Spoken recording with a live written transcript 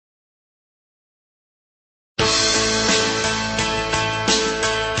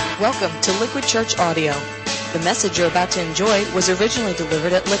Welcome to Liquid Church Audio. The message you're about to enjoy was originally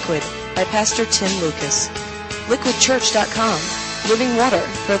delivered at Liquid by Pastor Tim Lucas. LiquidChurch.com, living water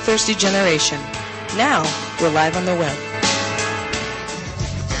for a thirsty generation. Now, we're live on the web.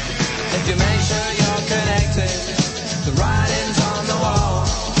 If you make sure you're connected, the writing's on the wall.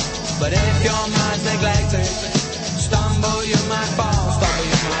 But if your mind's neglected, stumble you might fall, stumble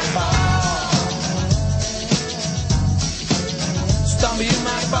you might fall. Stumble you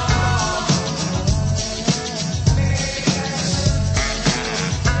might fall.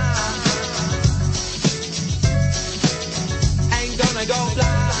 I ain't gonna go fly.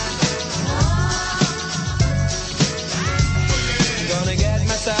 I'm gonna get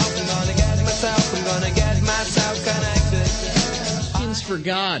myself connected. Questions for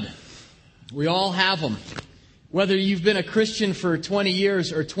God. We all have them. Whether you've been a Christian for 20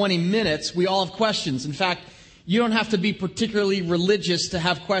 years or 20 minutes, we all have questions. In fact, you don't have to be particularly religious to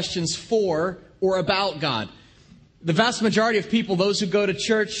have questions for or about God. The vast majority of people, those who go to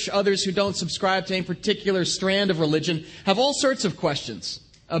church, others who don't subscribe to any particular strand of religion, have all sorts of questions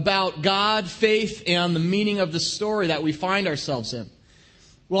about God, faith, and the meaning of the story that we find ourselves in.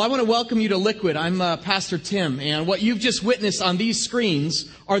 Well, I want to welcome you to Liquid. I'm Pastor Tim, and what you've just witnessed on these screens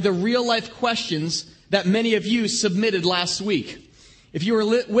are the real-life questions that many of you submitted last week. If you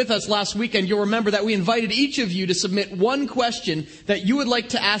were with us last weekend, you'll remember that we invited each of you to submit one question that you would like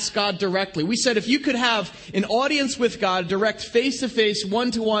to ask God directly. We said if you could have an audience with God, direct face-to-face,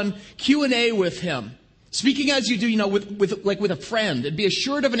 one-to-one Q&A with Him, speaking as you do, with a friend, and be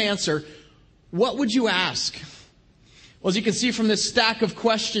assured of an answer, what would you ask? Well, as you can see from this stack of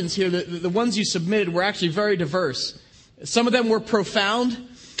questions here, the ones you submitted were actually very diverse. Some of them were profound.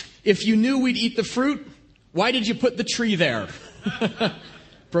 If you knew we'd eat the fruit, why did you put the tree there?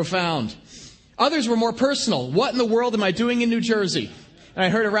 Profound. Others were more personal. What in the world am I doing in New Jersey? And I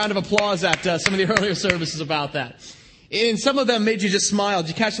heard a round of applause at some of the earlier services about that. And some of them made you just smile. Did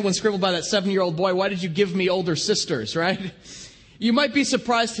you catch the one scribbled by that 7-year-old boy? Why did you give me older sisters, right? You might be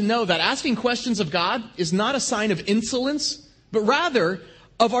surprised to know that asking questions of God is not a sign of insolence, but rather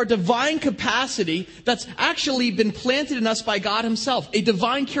of our divine capacity that's actually been planted in us by God Himself, a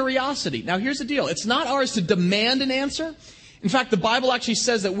divine curiosity. Now, here's the deal. It's not ours to demand an answer. In fact, the Bible actually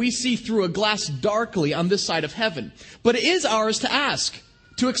says that we see through a glass darkly on this side of heaven. But it is ours to ask,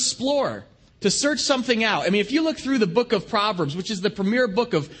 to explore, to search something out. I mean, if you look through the book of Proverbs, which is the premier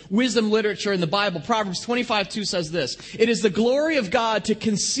book of wisdom literature in the Bible, Proverbs 25:2 says this: "It is the glory of God to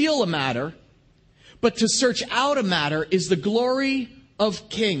conceal a matter, but to search out a matter is the glory of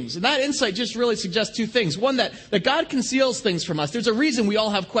kings." And that insight just really suggests two things. One, that God conceals things from us. There's a reason we all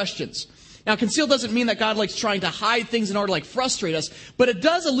have questions. Now, conceal doesn't mean that God likes trying to hide things in order to frustrate us, but it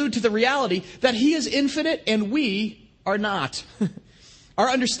does allude to the reality that He is infinite and we are not. Our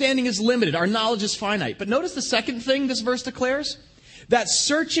understanding is limited. Our knowledge is finite. But notice the second thing this verse declares: that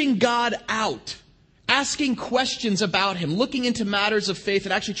searching God out, asking questions about Him, looking into matters of faith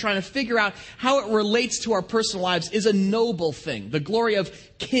and actually trying to figure out how it relates to our personal lives is a noble thing. The glory of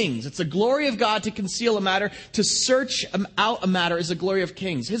kings. It's the glory of God to conceal a matter. To search out a matter is the glory of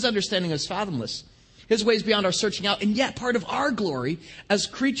kings. His understanding is fathomless. His ways beyond our searching out. And yet part of our glory as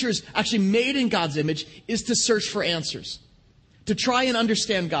creatures actually made in God's image is to search for answers. To try and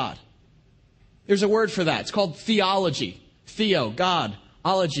understand God. There's a word for that. It's called theology. Theo, God.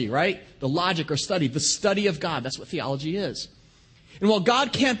 Ology, right? The logic or study. The study of God. That's what theology is. And while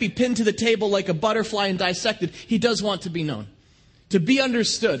God can't be pinned to the table like a butterfly and dissected, He does want to be known. To be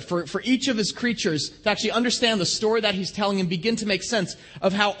understood. For each of His creatures to actually understand the story that He's telling and begin to make sense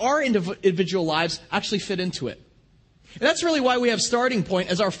of how our individual lives actually fit into it. And that's really why we have Starting Point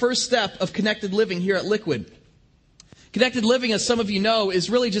as our first step of connected living here at Liquid. Connected living, as some of you know, is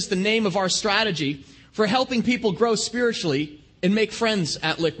really just the name of our strategy for helping people grow spiritually and make friends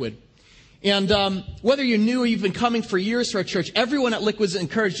at Liquid. And whether you're new or you've been coming for years to our church, everyone at Liquid is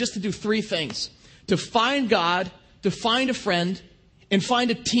encouraged just to do three things: to find God, to find a friend, and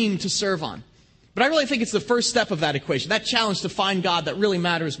find a team to serve on. But I really think it's the first step of that equation, that challenge to find God, that really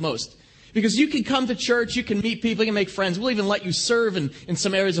matters most. Because you can come to church, you can meet people, you can make friends. We'll even let you serve in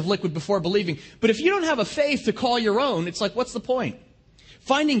some areas of Liquid before believing. But if you don't have a faith to call your own, it's like, what's the point?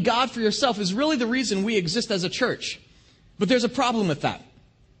 Finding God for yourself is really the reason we exist as a church. But there's a problem with that.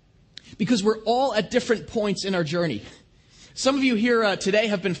 Because we're all at different points in our journey. Some of you here today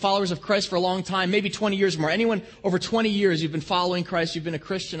have been followers of Christ for a long time, maybe 20 years or more. Anyone over 20 years, you've been following Christ, you've been a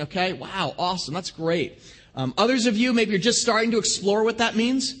Christian, okay? Wow, awesome, that's great. Others of you, maybe you're just starting to explore what that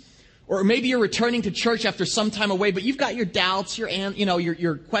means. Or maybe you're returning to church after some time away, but you've got your doubts, your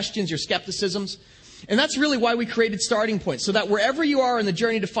questions, your skepticisms. And that's really why we created Starting Point, so that wherever you are in the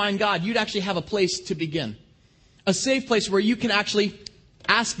journey to find God, you'd actually have a place to begin. A safe place where you can actually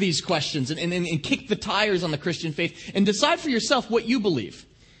ask these questions and kick the tires on the Christian faith and decide for yourself what you believe.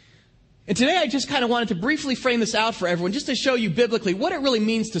 And today I just kind of wanted to briefly frame this out for everyone, just to show you biblically what it really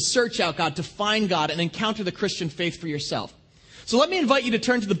means to search out God, to find God, and encounter the Christian faith for yourself. So let me invite you to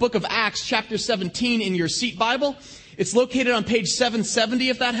turn to the book of Acts, chapter 17 in your seat Bible. It's located on page 770,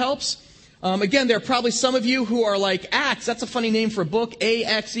 if that helps. Again, there are probably some of you who are like, Acts, that's a funny name for a book.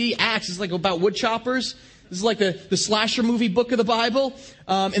 A-X-E, Acts is like about wood choppers. This is like the slasher movie book of the Bible.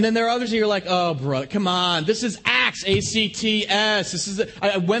 And then there are others who are like, oh, bro, come on. This is Acts, A-C-T-S.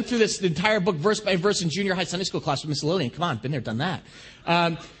 I went through this entire book verse by verse in junior high Sunday school class with Miss Lillian. Come on, been there, done that.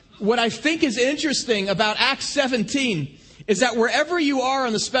 What I think is interesting about Acts 17 is that wherever you are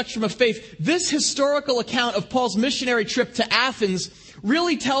on the spectrum of faith, this historical account of Paul's missionary trip to Athens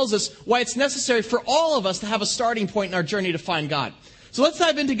really tells us why it's necessary for all of us to have a starting point in our journey to find God. So let's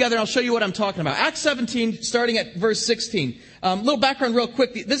dive in together and I'll show you what I'm talking about. Acts 17, starting at verse 16. Little background real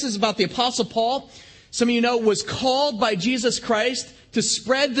quick. This is about the Apostle Paul. Some of you know was called by Jesus Christ to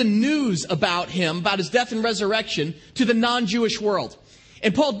spread the news about him, about his death and resurrection, to the non-Jewish world.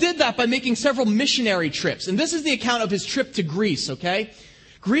 And Paul did that by making several missionary trips. And this is the account of his trip to Greece, okay?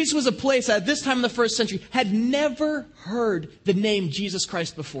 Greece was a place that at this time in the first century had never heard the name Jesus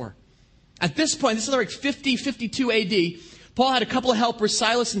Christ before. At this point, this is like 50, 52 AD, Paul had a couple of helpers,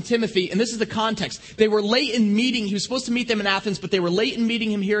 Silas and Timothy, and this is the context. They were late in meeting. He was supposed to meet them in Athens, but they were late in meeting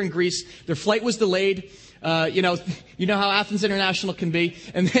him here in Greece. Their flight was delayed. You know how Athens International can be.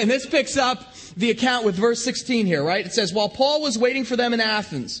 And this picks up the account with verse 16 here, right? It says, while Paul was waiting for them in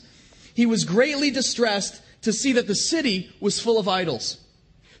Athens, he was greatly distressed to see that the city was full of idols.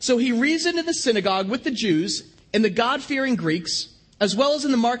 So he reasoned in the synagogue with the Jews and the God-fearing Greeks, as well as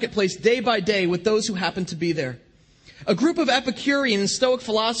in the marketplace day by day with those who happened to be there. A group of Epicurean and Stoic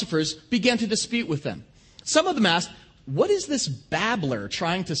philosophers began to dispute with them. Some of them asked, what is this babbler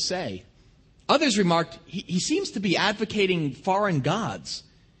trying to say? Others remarked, he seems to be advocating foreign gods.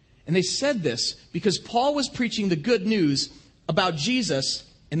 And they said this because Paul was preaching the good news about Jesus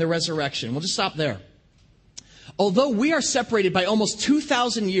and the resurrection. We'll just stop there. Although we are separated by almost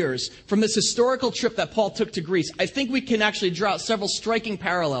 2,000 years from this historical trip that Paul took to Greece, I think we can actually draw out several striking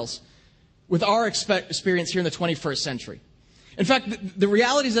parallels with our experience here in the 21st century. In fact, the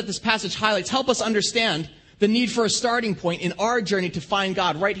realities that this passage highlights help us understand the need for a starting point in our journey to find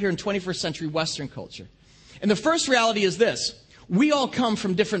God right here in 21st century Western culture. And the first reality is this. We all come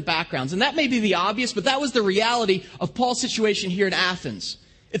from different backgrounds. And that may be the obvious, but that was the reality of Paul's situation here in Athens.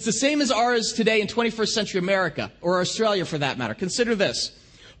 It's the same as ours today in 21st century America, or Australia for that matter. Consider this.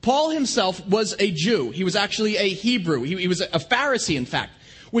 Paul himself was a Jew. He was actually a Hebrew. He was a Pharisee, in fact,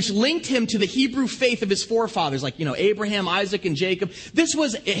 which linked him to the Hebrew faith of his forefathers, like, Abraham, Isaac, and Jacob. This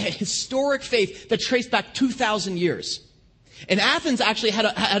was a historic faith that traced back 2,000 years. And Athens actually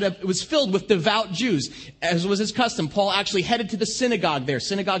was filled with devout Jews. As was his custom, Paul actually headed to the synagogue there.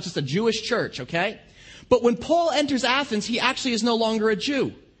 Synagogue, just a Jewish church, okay? But when Paul enters Athens, he actually is no longer a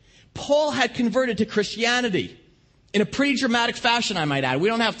Jew. Paul had converted to Christianity in a pretty dramatic fashion, I might add. We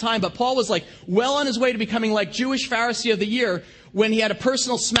don't have time, but Paul was well on his way to becoming like Jewish Pharisee of the Year when he had a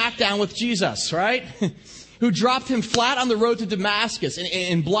personal smackdown with Jesus, right? Who dropped him flat on the road to Damascus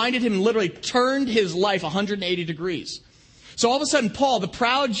and blinded him and literally turned his life 180 degrees. So all of a sudden, Paul, the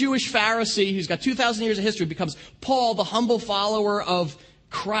proud Jewish Pharisee who's got 2,000 years of history, becomes Paul, the humble follower of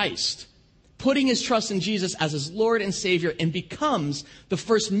Christ, putting his trust in Jesus as his Lord and Savior, and becomes the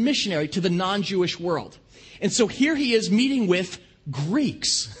first missionary to the non-Jewish world. And so here he is meeting with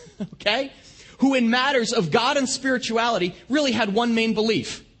Greeks, okay, who in matters of God and spirituality really had one main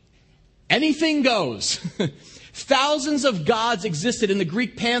belief. Anything goes. Thousands of gods existed in the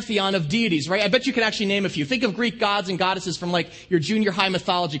Greek pantheon of deities, right? I bet you could actually name a few. Think of Greek gods and goddesses from your junior high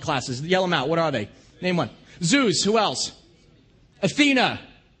mythology classes. Yell them out. What are they? Name one. Zeus. Who else? Athena.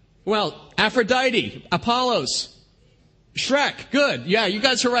 Well, Aphrodite, Apollos, Shrek. Good. Yeah, you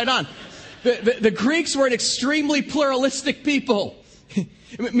guys are right on. The Greeks were an extremely pluralistic people,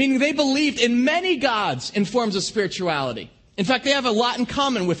 meaning they believed in many gods and forms of spirituality. In fact, they have a lot in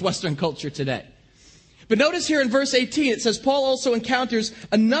common with Western culture today. But notice here in verse 18, it says Paul also encounters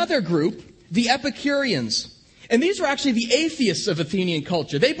another group, the Epicureans. And these were actually the atheists of Athenian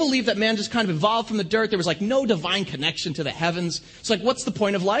culture. They believed that man just kind of evolved from the dirt. There was no divine connection to the heavens. It's what's the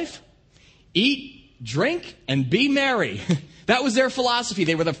point of life? Eat, drink, and be merry. That was their philosophy.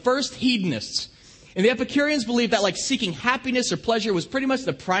 They were the first hedonists. And the Epicureans believed that seeking happiness or pleasure was pretty much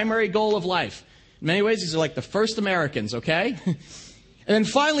the primary goal of life. In many ways, these are the first Americans, okay? And then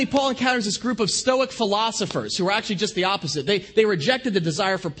finally, Paul encounters this group of Stoic philosophers who were actually just the opposite. They rejected the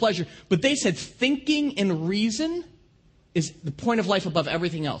desire for pleasure, but they said thinking and reason is the point of life above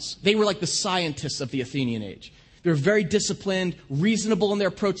everything else. They were like the scientists of the Athenian age. They were very disciplined, reasonable in their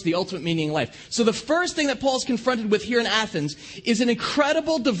approach to the ultimate meaning in life. So the first thing that Paul's confronted with here in Athens is an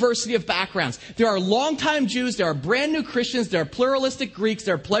incredible diversity of backgrounds. There are longtime Jews, there are brand new Christians, there are pluralistic Greeks,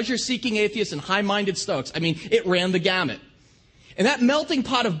 there are pleasure-seeking atheists and high-minded Stoics. I mean, it ran the gamut. And that melting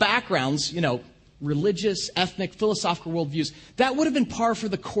pot of backgrounds, religious, ethnic, philosophical worldviews, that would have been par for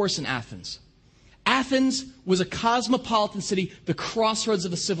the course in Athens. Athens was a cosmopolitan city, the crossroads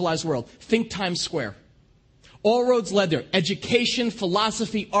of the civilized world. Think Times Square. All roads led there. Education,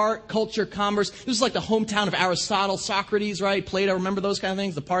 philosophy, art, culture, commerce. This was like the hometown of Aristotle, Socrates, right? Plato, remember those kind of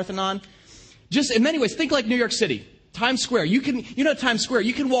things? The Parthenon. Just in many ways, think like New York City. Times Square. Times Square,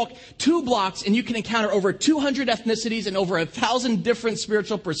 you can walk 2 blocks and you can encounter over 200 ethnicities and over 1,000 different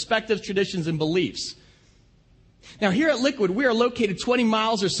spiritual perspectives, traditions, and beliefs. Now, here at Liquid, we are located 20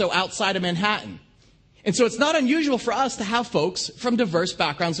 miles or so outside of Manhattan. And so it's not unusual for us to have folks from diverse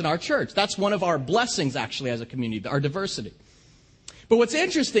backgrounds in our church. That's one of our blessings, actually, as a community, our diversity. But what's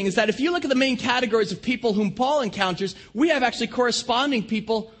interesting is that if you look at the main categories of people whom Paul encounters, we have actually corresponding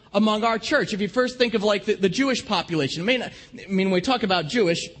people among our church. If you first think of like the Jewish population, when we talk about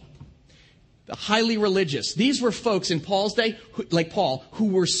Jewish, the highly religious, these were folks in Paul's day, like Paul, who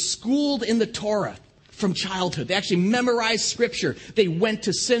were schooled in the Torah from childhood. They actually memorized scripture. They went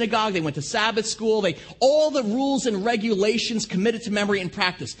to synagogue. They went to Sabbath school. All the rules and regulations committed to memory and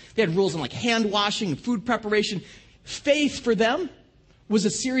practice. They had rules on like hand washing and food preparation. Faith for them was a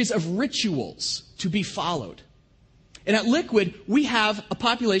series of rituals to be followed. And at Liquid, we have a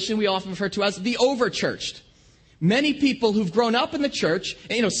population we often refer to as the overchurched. Many people who've grown up in the church,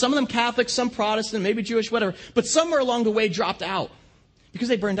 and, some of them Catholic, some Protestant, maybe Jewish, whatever, but somewhere along the way dropped out because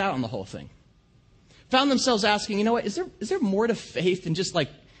they burned out on the whole thing. Found themselves asking, is there more to faith than just like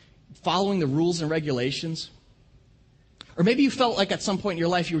following the rules and regulations? Or maybe you felt like at some point in your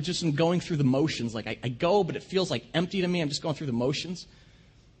life you were just going through the motions. Like I go, but it feels like empty to me. I'm just going through the motions.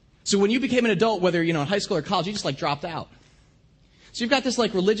 So when you became an adult, whether in high school or college, you just like dropped out. So you've got this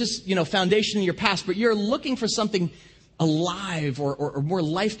like religious foundation in your past, but you're looking for something alive or more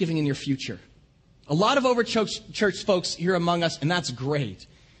life-giving in your future. A lot of overchurched folks here among us, and that's great.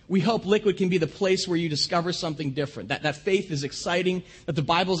 We hope Liquid can be the place where you discover something different, that faith is exciting, that the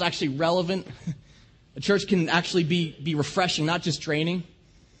Bible is actually relevant. A church can actually be refreshing, not just draining.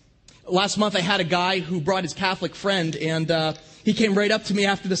 Last month I had a guy who brought his Catholic friend, and he came right up to me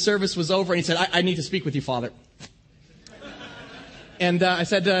after the service was over, and he said, I need to speak with you, Father. And I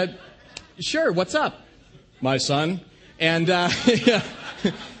said, sure, what's up, my son? And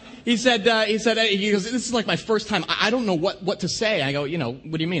He said, this is like my first time. I don't know what to say. I go,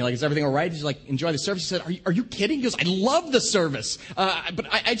 what do you mean? Like, is everything all right? Did you like enjoy the service? He said, are you kidding? He goes, I love the service. But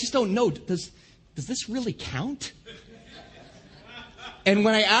I just don't know. Does this really count? And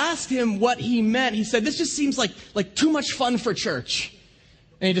when I asked him what he meant, he said, this just seems like too much fun for church.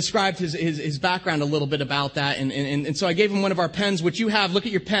 And he described his background a little bit about that. And so I gave him one of our pens, which you have. Look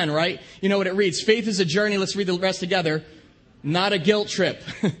at your pen, right? You know what it reads. Faith is a journey. Let's read the rest together. Not a guilt trip.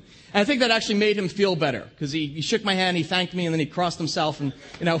 And I think that actually made him feel better because he shook my hand, he thanked me, and then he crossed himself and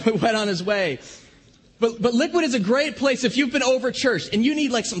went on his way. But Liquid is a great place if you've been over-churched and you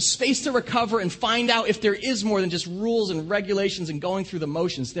need like some space to recover and find out if there is more than just rules and regulations and going through the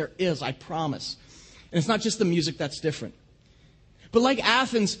motions. There is, I promise. And it's not just the music that's different. But like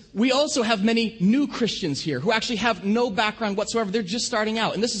Athens, we also have many new Christians here who actually have no background whatsoever. They're just starting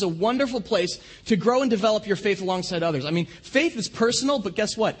out. And this is a wonderful place to grow and develop your faith alongside others. I mean, faith is personal, but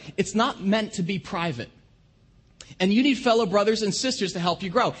guess what? It's not meant to be private. And you need fellow brothers and sisters to help you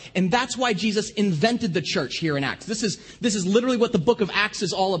grow. And that's why Jesus invented the church here in Acts. This is literally what the book of Acts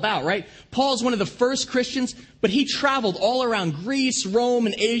is all about, right? Paul's one of the first Christians, but he traveled all around Greece, Rome,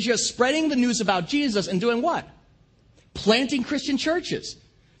 and Asia, spreading the news about Jesus and doing what? Planting Christian churches.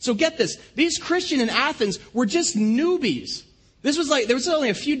 So get this. These Christians in Athens were just newbies. There was only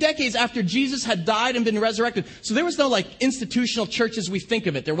a few decades after Jesus had died and been resurrected. So there was no like institutional church as we think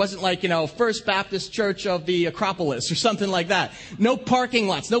of it. There wasn't like, First Baptist Church of the Acropolis or something like that. No parking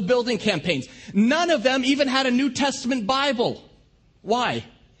lots, no building campaigns. None of them even had a New Testament Bible. Why?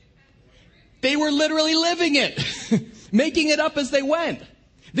 They were literally living it, making it up as they went.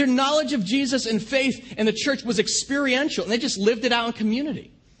 Their knowledge of Jesus and faith and the church was experiential, and they just lived it out in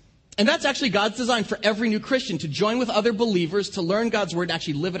community. And that's actually God's design for every new Christian, to join with other believers, to learn God's word, and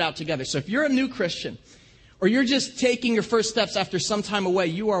actually live it out together. So if you're a new Christian, or you're just taking your first steps after some time away,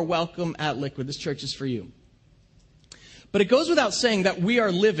 you are welcome at Liquid. This church is for you. But it goes without saying that we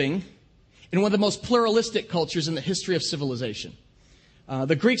are living in one of the most pluralistic cultures in the history of civilization.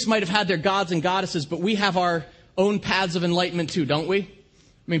 The Greeks might have had their gods and goddesses, but we have our own paths of enlightenment too, don't we? I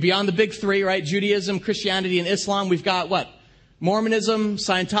mean, beyond the big three, right? Judaism, Christianity, and Islam, we've got what? Mormonism,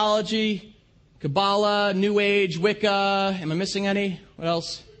 Scientology, Kabbalah, New Age, Wicca. Am I missing any? What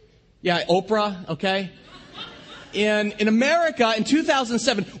else? Yeah, Oprah, okay? In America, in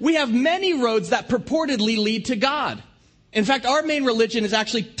 2007, we have many roads that purportedly lead to God. In fact, our main religion is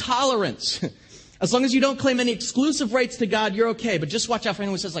actually tolerance. As long as you don't claim any exclusive rights to God, you're okay. But just watch out for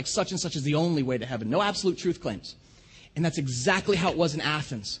anyone who says like such and such is the only way to heaven. No absolute truth claims. And that's exactly how it was in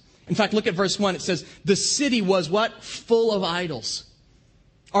Athens. In fact, look at verse 1. It says, the city was what? Full of idols.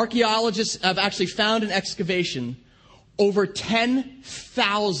 Archaeologists have actually found in excavation over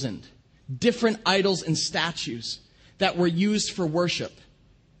 10,000 different idols and statues that were used for worship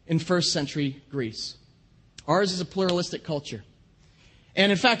in first century Greece. Ours is a pluralistic culture.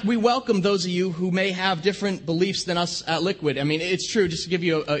 And in fact, we welcome those of you who may have different beliefs than us at Liquid. I mean, it's true, just to give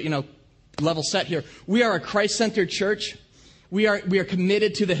you a level set here. We are a Christ-centered church. We are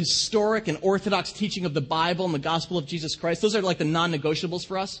committed to the historic and orthodox teaching of the Bible and the gospel of Jesus Christ. Those are like the non-negotiables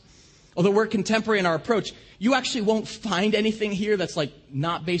for us. Although we're contemporary in our approach, you actually won't find anything here that's like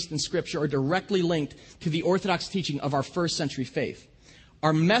not based in Scripture or directly linked to the orthodox teaching of our first century faith.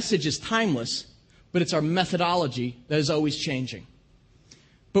 Our message is timeless, but it's our methodology that is always changing.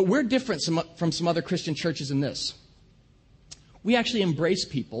 But we're different from some other Christian churches in this. We actually embrace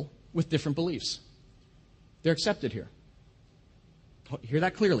people with different beliefs. They're accepted here. Hear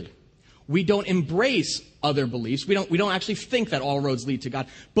that clearly. We don't embrace other beliefs. We don't actually think that all roads lead to God.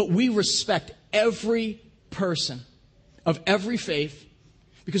 But we respect every person of every faith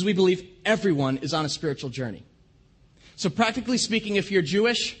because we believe everyone is on a spiritual journey. So practically speaking, if you're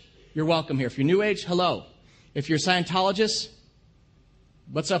Jewish, you're welcome here. If you're New Age, hello. If you're Scientologist,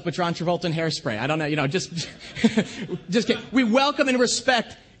 what's up with John Travolta and Hairspray? I don't know, just kidding. We welcome and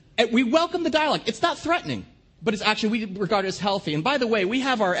respect, and we welcome the dialogue. It's not threatening, but it's actually, we regard it as healthy. And by the way, we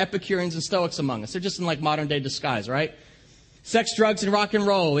have our Epicureans and Stoics among us. They're just in like modern day disguise, right? Sex, drugs, and rock and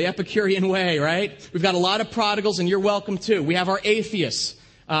roll, the Epicurean way, right? We've got a lot of prodigals, and you're welcome too. We have our atheists.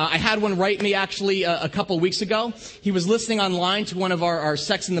 I had one write me actually a couple weeks ago. He was listening online to one of our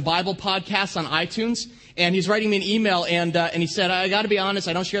Sex in the Bible podcasts on iTunes, and he's writing me an email, and he said, I got to be honest,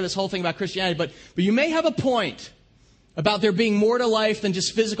 I don't share this whole thing about Christianity, but you may have a point about there being more to life than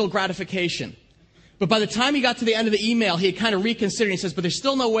just physical gratification. But by the time he got to the end of the email, he had kind of reconsidered. He says, but there's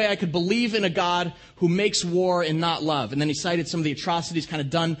still no way I could believe in a God who makes war and not love. And then he cited some of the atrocities kind of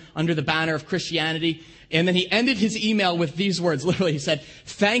done under the banner of Christianity. And then he ended his email with these words. Literally, he said,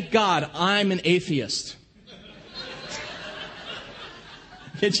 thank God I'm an atheist.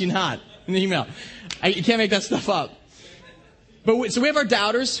 Kid you not, in the email. You can't make that stuff up. So we have our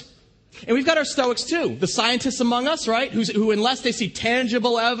doubters. And we've got our Stoics too, the scientists among us, right? Who unless they see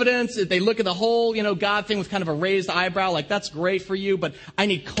tangible evidence, they look at the whole, God thing with kind of a raised eyebrow, like that's great for you, but I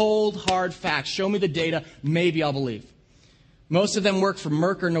need cold, hard facts. Show me the data, maybe I'll believe. Most of them work for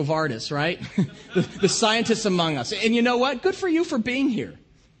Merck or Novartis, right? the scientists among us. And you know what? Good for you for being here.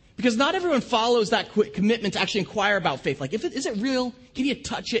 Because not everyone follows that commitment to actually inquire about faith. Like, is it real? Can you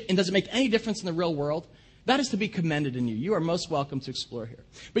touch it? And does it make any difference in the real world? That is to be commended in you. You are most welcome to explore here.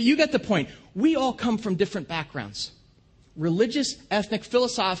 But you get the point. We all come from different backgrounds. Religious, ethnic,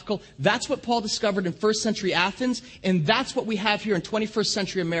 philosophical. That's what Paul discovered in first century Athens. And that's what we have here in 21st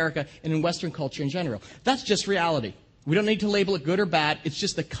century America and in Western culture in general. That's just reality. We don't need to label it good or bad. It's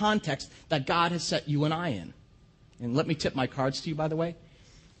just the context that God has set you and I in. And let me tip my cards to you, by the way.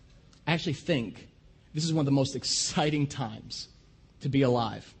 I actually think this is one of the most exciting times to be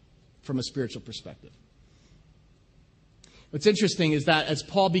alive from a spiritual perspective. What's interesting is that as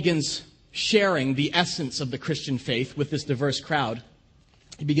Paul begins sharing the essence of the Christian faith with this diverse crowd,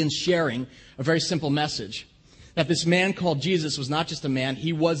 he begins sharing a very simple message. That this man called Jesus was not just a man,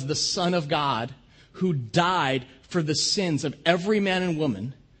 he was the Son of God who died for the sins of every man and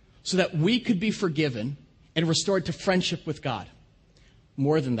woman so that we could be forgiven and restored to friendship with God.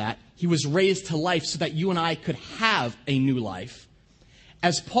 More than that, he was raised to life so that you and I could have a new life.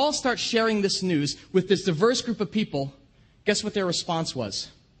 As Paul starts sharing this news with this diverse group of people, guess what their response was?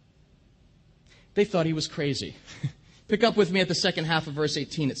 They thought he was crazy. Pick up with me at the second half of verse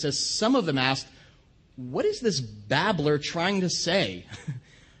 18. It says, some of them asked, what is this babbler trying to say?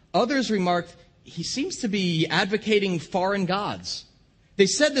 Others remarked, he seems to be advocating foreign gods. They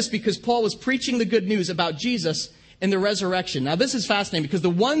said this because Paul was preaching the good news about Jesus and the resurrection. Now this is fascinating because the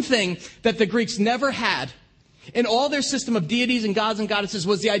one thing that the Greeks never had in all their system of deities and gods and goddesses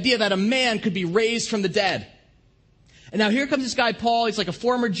was the idea that a man could be raised from the dead. And now here comes this guy, Paul. He's like a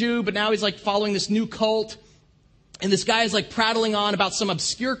former Jew, but now he's like following this new cult. And this guy is like prattling on about some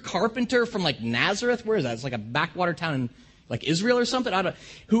obscure carpenter from like Nazareth. Where is that? It's like a backwater town in like Israel or something. I don't.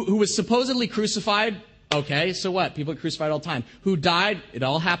 Who was supposedly crucified. Okay, so what? People get crucified all the time. Who died? It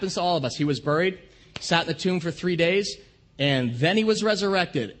all happens to all of us. He was buried, sat in the tomb for 3 days, and then he was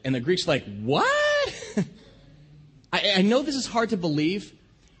resurrected. And the Greeks are like, what? I know this is hard to believe,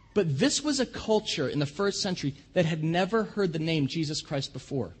 but this was a culture in the first century that had never heard the name Jesus Christ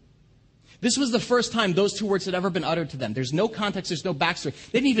before. This was the first time those two words had ever been uttered to them. There's no context, there's no backstory.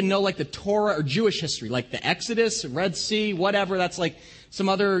 They didn't even know like the Torah or Jewish history, like the Exodus, Red Sea, whatever. That's like some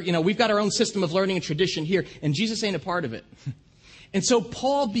other, we've got our own system of learning and tradition here, and Jesus ain't a part of it. And so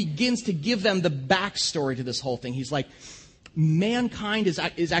Paul begins to give them the backstory to this whole thing. He's like, mankind is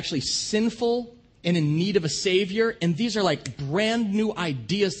actually sinful and in need of a savior, and these are like brand new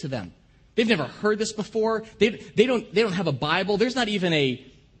ideas to them. They've never heard this before. They don't have a Bible. There's not even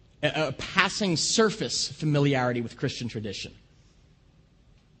a passing surface familiarity with Christian tradition.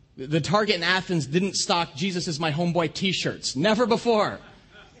 The Target in Athens didn't stock Jesus is my homeboy t-shirts. Never before.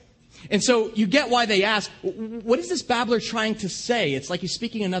 And so you get why they ask, what is this babbler trying to say? It's like he's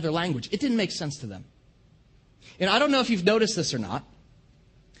speaking another language. It didn't make sense to them. And I don't know if you've noticed this or not,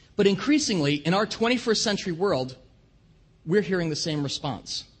 but increasingly in our 21st century world, we're hearing the same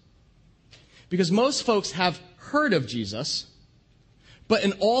response. Because most folks have heard of Jesus, but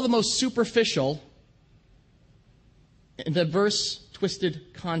in all the most superficial and diverse,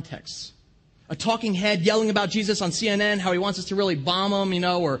 twisted contexts. A talking head yelling about Jesus on CNN, how he wants us to really bomb him,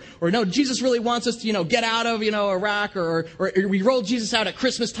 or no, Jesus really wants us to, get out of, Iraq, or we roll Jesus out at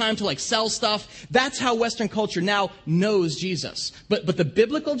Christmas time to like sell stuff. That's how Western culture now knows Jesus. But the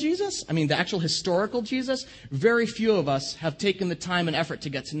biblical Jesus, the actual historical Jesus, very few of us have taken the time and effort to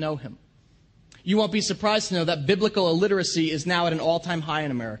get to know him. You won't be surprised to know that biblical illiteracy is now at an all-time high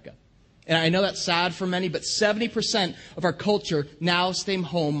in America. And I know that's sad for many, but 70% of our culture now stay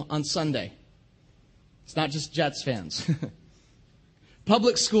home on Sunday. It's not just Jets fans.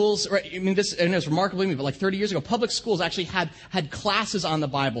 Public schools, right, this is remarkable to me, but like 30 years ago, public schools actually had classes on the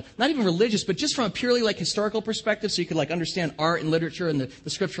Bible. Not even religious, but just from a purely like historical perspective, so you could like understand art and literature and the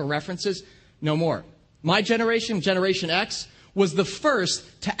scriptural references. No more. My generation, Generation X, was the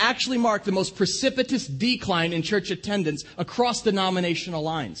first to actually mark the most precipitous decline in church attendance across denominational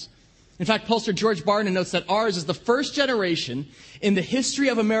lines. In fact, pollster George Barna notes that ours is the first generation in the history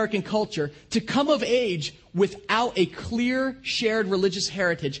of American culture to come of age without a clear shared religious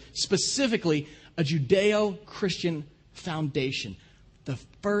heritage, specifically a Judeo-Christian foundation. The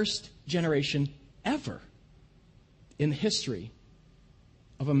first generation ever in the history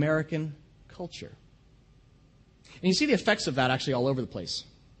of American culture. And you see the effects of that actually all over the place.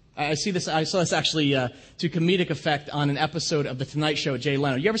 I saw this actually to comedic effect on an episode of The Tonight Show with Jay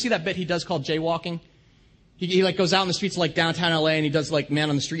Leno. You ever see that bit he does called jaywalking? He like goes out in the streets of like downtown LA and he does like man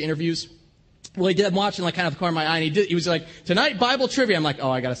on the street interviews. Well, he did. I'm watching like kind of the corner of my eye, and he was like, tonight Bible trivia. I'm like, oh,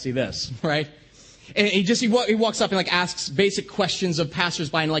 I got to see this, right? And he walks up and like asks basic questions of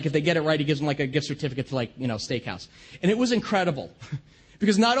passersby, and like if they get it right, he gives them like a gift certificate to like steakhouse. And it was incredible.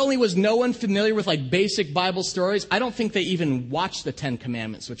 Because not only was no one familiar with like basic Bible stories, I don't think they even watched the 10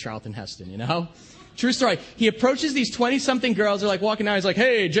 Commandments with Charlton Heston, True story. He approaches these 20-something girls. They're like walking down. He's like,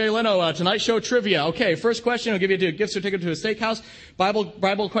 hey, Jay Leno, Tonight Show trivia. Okay, first question. I'll give you a gift certificate to a steakhouse.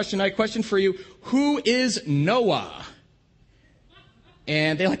 Bible question night. Question for you. Who is Noah?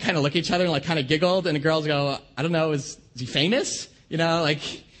 And they like kind of look at each other and like kind of giggled. And the girls go, I don't know, is he famous? And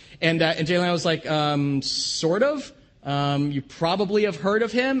Jay Leno was like, sort of. You probably have heard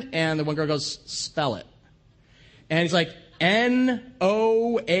of him. And the one girl goes, spell it. And he's like,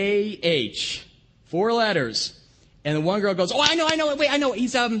 Noah. 4 letters. And the one girl goes, oh, I know. Wait, I know.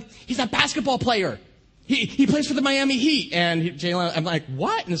 He's a basketball player. He plays for the Miami Heat. And Jay Leno, I'm like,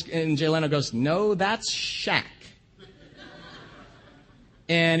 what? And Jay Leno goes, no, that's Shaq.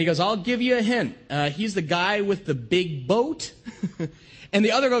 And he goes, I'll give you a hint. He's the guy with the big boat. And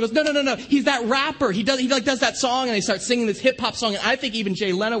the other girl goes, no. He's that rapper. He does that song, and they start singing this hip hop song. And I think even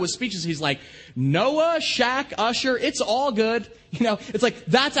Jay Leno was speechless. He's like, Noah, Shaq, Usher, it's all good. It's like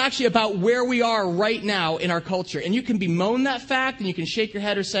that's actually about where we are right now in our culture. And you can bemoan that fact, and you can shake your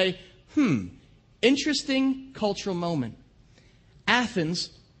head or say, interesting cultural moment. Athens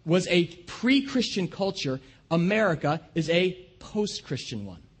was a pre-Christian culture. America is a post-Christian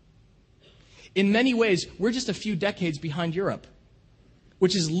one. In many ways, we're just a few decades behind Europe,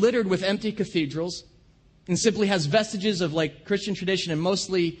 which is littered with empty cathedrals and simply has vestiges of like Christian tradition and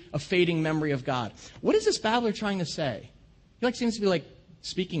mostly a fading memory of God. What is this babbler trying to say? He seems to be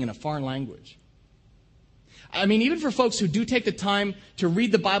speaking in a foreign language. I mean, even for folks who do take the time to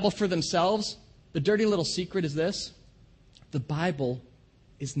read the Bible for themselves, the dirty little secret is this: the Bible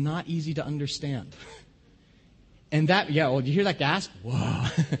is not easy to understand. And that, you hear that gasp? Whoa.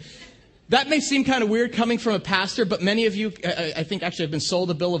 That may seem kind of weird coming from a pastor, but many of you, I think, actually have been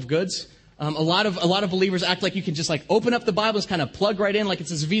sold a bill of goods. A lot of believers act like you can just like open up the Bible and kind of plug right in like it's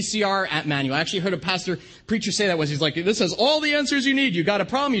this VCR manual. I actually heard a preacher say that was, he's like, this has all the answers you need. You got a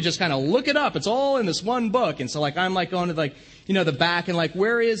problem, you just kind of look it up. It's all in this one book. And so like I'm like going to like, the back and like,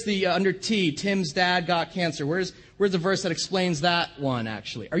 where is the under T, Tim's dad got cancer? Where's the verse that explains that one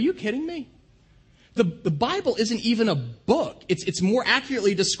actually? Are you kidding me? The Bible isn't even a book. It's more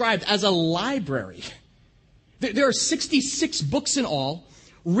accurately described as a library. There are 66 books in all,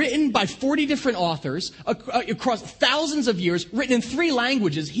 written by 40 different authors across thousands of years, written in 3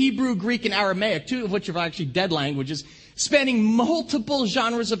 languages, Hebrew, Greek, and Aramaic, 2 of which are actually dead languages, spanning multiple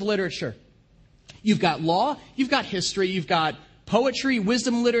genres of literature. You've got law, you've got history, you've got poetry,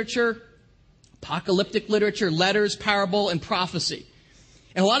 wisdom literature, apocalyptic literature, letters, parable, and prophecy.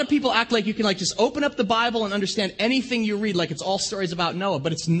 And a lot of people act like you can like just open up the Bible and understand anything you read like it's all stories about Noah,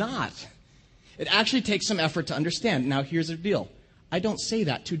 but it's not. It actually takes some effort to understand. Now, here's the deal. I don't say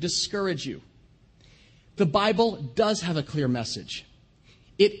that to discourage you. The Bible does have a clear message.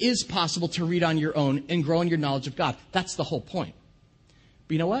 It is possible to read on your own and grow in your knowledge of God. That's the whole point.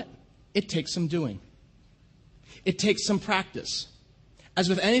 But you know what? It takes some doing. It takes some practice. As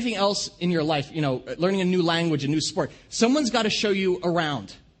with anything else in your life, learning a new language, a new sport, someone's got to show you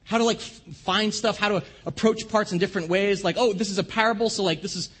around how to find stuff, how to approach parts in different ways. Like, oh, this is a parable, so like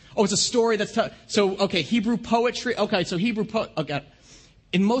this is, it's a story that's, Hebrew poetry. Okay, so Hebrew okay.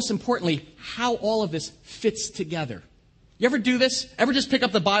 And most importantly, how all of this fits together. You ever do this? Ever just pick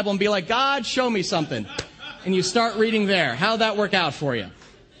up the Bible and be like, God, show me something? And you start reading there. How'd that work out for you?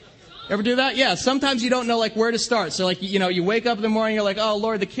 Ever do that? Yeah, sometimes you don't know where to start. So you wake up in the morning, you're like, oh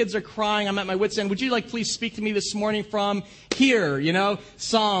Lord, the kids are crying, I'm at my wit's end. Would you please speak to me this morning from here,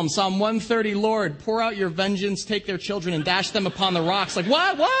 Psalm 130, Lord, pour out your vengeance, take their children and dash them upon the rocks. Like,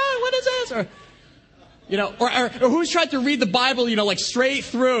 what is this? Or who's tried to read the Bible, straight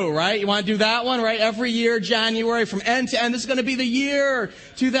through, right? You want to do that one, right? Every year, January, from end to end, this is going to be the year,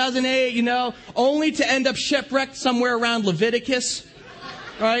 2008, only to end up shipwrecked somewhere around Leviticus,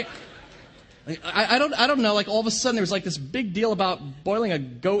 right? I don't know, all of a sudden there was this big deal about boiling a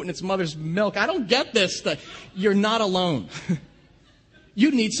goat in its mother's milk. I don't get this. You're not alone.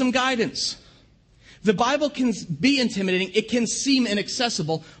 You need some guidance. The Bible can be intimidating. It can seem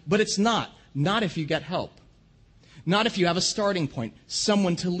inaccessible, but it's not. Not if you get help. Not if you have a starting point,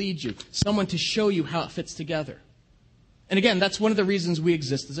 someone to lead you, someone to show you how it fits together. And again, that's one of the reasons we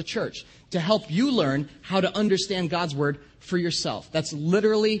exist as a church, to help you learn how to understand God's Word for yourself. That's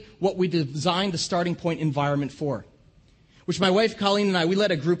literally what we designed the starting point environment for. Which my wife, Colleen, and I, we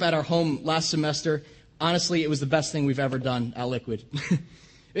led a group at our home last semester. Honestly, it was the best thing we've ever done at Liquid.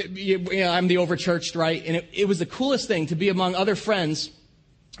 I'm the over-churched, right? And it was the coolest thing to be among other friends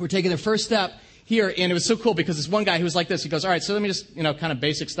who were taking their first step here. And it was so cool because this one guy who was like this, he goes, all right, so let me just, kind of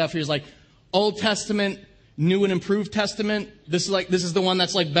basic stuff. He was like, Old Testament, New and Improved Testament. This is the one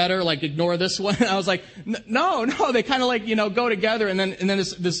that's better. Ignore this one. And I was like, no. They kind of go together. And then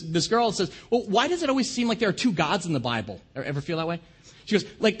this girl says, well, why does it always seem like there are 2 gods in the Bible? Ever feel that way? She goes,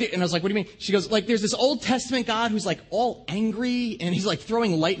 and I was like, what do you mean? She goes, there's this Old Testament God who's all angry and he's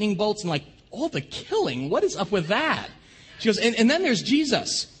throwing lightning bolts and all the killing. What is up with that? She goes, and then there's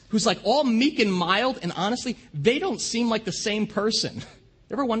Jesus who's all meek and mild. And honestly, they don't seem like the same person. You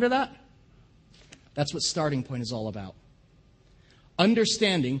ever wonder that? That's what Starting Point is all about.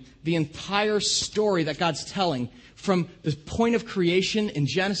 Understanding the entire story that God's telling from the point of creation in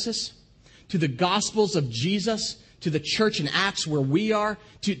Genesis to the Gospels of Jesus to the church in Acts where we are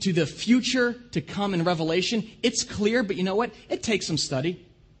to the future to come in Revelation. It's clear, but you know what? It takes some study.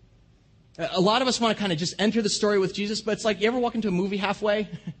 A lot of us want to kind of just enter the story with Jesus, but it's you ever walk into a movie halfway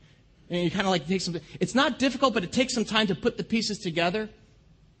and you kind of take some... It's not difficult, but it takes some time to put the pieces together.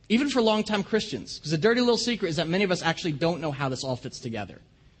 Even for long-time Christians. Because the dirty little secret is that many of us actually don't know how this all fits together.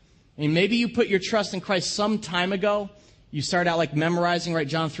 I mean, maybe you put your trust in Christ some time ago. You start out memorizing, right,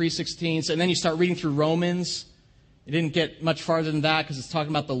 John 3:16. So, and then you start reading through Romans. It didn't get much farther than that because it's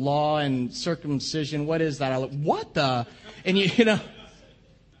talking about the law and circumcision. What is that? What the? And you've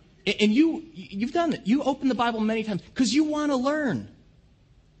done it. You open the Bible many times because you want to learn.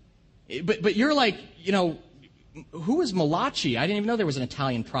 But you're who is Malachi? I didn't even know there was an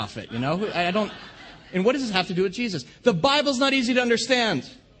Italian prophet, I don't... And what does this have to do with Jesus? The Bible's not easy to understand.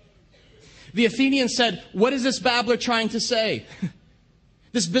 The Athenians said, what is this babbler trying to say?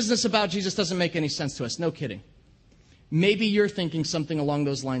 This business about Jesus doesn't make any sense to us. No kidding. Maybe you're thinking something along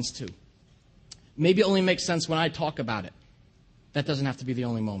those lines too. Maybe it only makes sense when I talk about it. That doesn't have to be the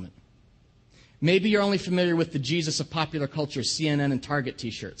only moment. Maybe you're only familiar with the Jesus of popular culture, CNN and Target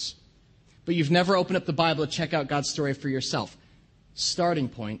t-shirts. But you've never opened up the Bible to check out God's story for yourself. Starting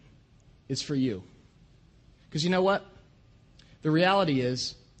point is for you. Because you know what? The reality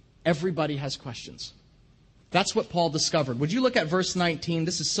is, everybody has questions. That's what Paul discovered. Would you look at verse 19?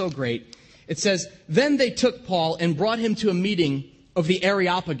 This is so great. It says, "Then they took Paul and brought him to a meeting of the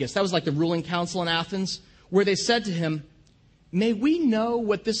Areopagus." That was like the ruling council in Athens, where they said to him, "May we know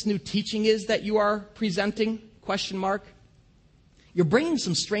what this new teaching is that you are presenting?" ? You're bringing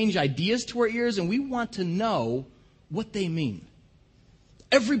some strange ideas to our ears, and we want to know what they mean.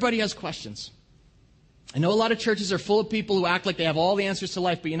 Everybody has questions. I know a lot of churches are full of people who act like they have all the answers to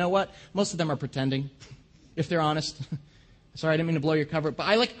life, but you know what? Most of them are pretending, if they're honest. Sorry, I didn't mean to blow your cover, but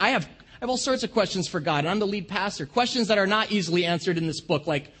I have all sorts of questions for God, and I'm the lead pastor. Questions that are not easily answered in this book,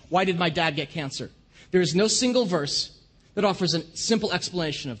 like, why did my dad get cancer? There is no single verse that offers a simple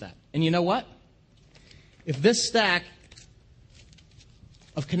explanation of that. And you know what? If this stack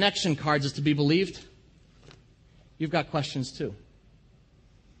of connection cards is to be believed, you've got questions too.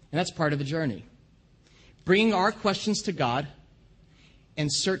 And that's part of the journey. Bringing our questions to God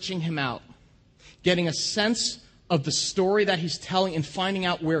and searching Him out. Getting a sense of the story that He's telling and finding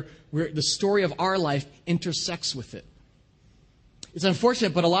out where the story of our life intersects with it. It's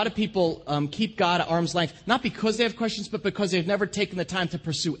unfortunate, but a lot of people keep God at arm's length, not because they have questions, but because they've never taken the time to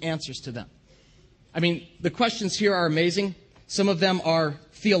pursue answers to them. I mean, the questions here are amazing. Some of them are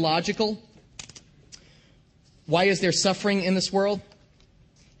theological. Why is there suffering in this world?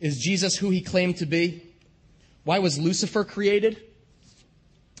 Is Jesus who He claimed to be? Why was Lucifer created?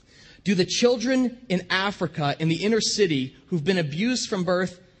 Do the children in Africa, in the inner city, who've been abused from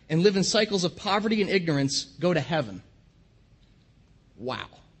birth and live in cycles of poverty and ignorance, go to heaven? Wow.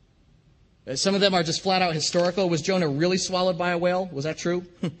 Some of them are just flat out historical. Was Jonah really swallowed by a whale? Was that true?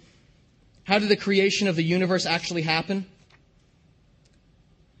 How did the creation of the universe actually happen?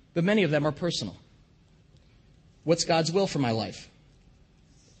 But many of them are personal. What's God's will for my life?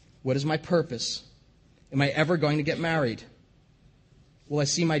 What is my purpose? Am I ever going to get married? Will I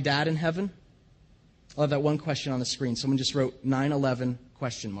see my dad in heaven? I'll have that one question on the screen. Someone just wrote 9/11 ?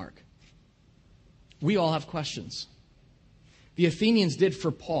 We all have questions. The Athenians did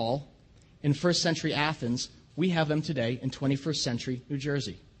for Paul in first century Athens. We have them today in 21st century New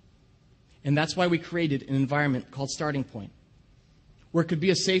Jersey. And that's why we created an environment called Starting Point, where it could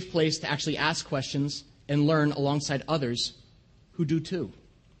be a safe place to actually ask questions and learn alongside others who do too.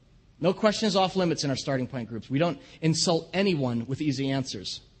 No question is off limits in our Starting Point groups. We don't insult anyone with easy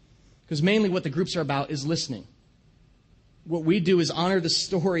answers, because mainly what the groups are about is listening. What we do is honor the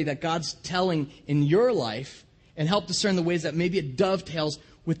story that God's telling in your life and help discern the ways that maybe it dovetails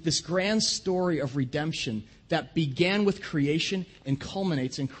with this grand story of redemption that began with creation and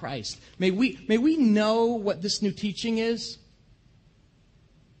culminates in Christ. May we know what this new teaching is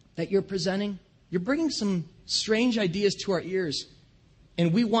that you're presenting. You're bringing some strange ideas to our ears,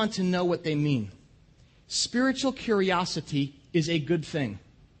 and we want to know what they mean. Spiritual curiosity is a good thing.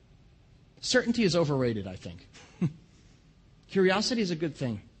 Certainty is overrated, I think. Curiosity is a good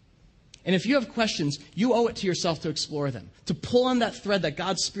thing. And if you have questions, you owe it to yourself to explore them, to pull on that thread that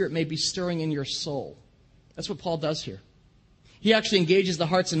God's Spirit may be stirring in your soul. That's what Paul does here. He actually engages the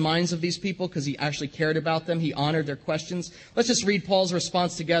hearts and minds of these people because he actually cared about them. He honored their questions. Let's just read Paul's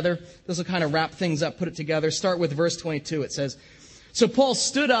response together. This will kind of wrap things up, put it together. Start with verse 22. It says, "So Paul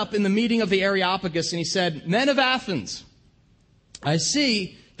stood up in the meeting of the Areopagus and he said, 'Men of Athens, I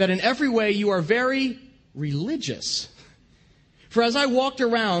see that in every way you are very religious. For as I walked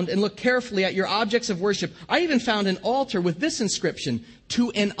around and looked carefully at your objects of worship, I even found an altar with this inscription, "To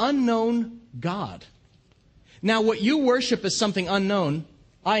an unknown God." Now what you worship as something unknown,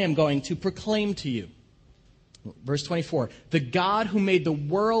 I am going to proclaim to you. Verse 24, "The God who made the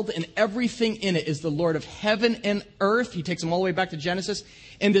world and everything in it is the Lord of heaven and earth." He takes them all the way back to Genesis.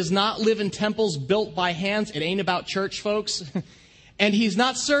 "And does not live in temples built by hands." It ain't about church, folks. "And he's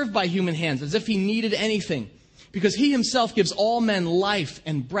not served by human hands as if he needed anything, because he himself gives all men life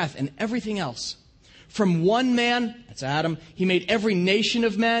and breath and everything else. From one man," that's Adam, "he made every nation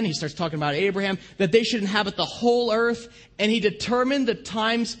of men," he starts talking about Abraham, "that they should inhabit the whole earth. And he determined the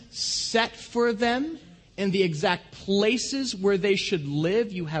times set for them and the exact places where they should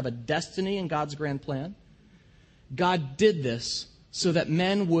live." You have a destiny in God's grand plan. God did this so that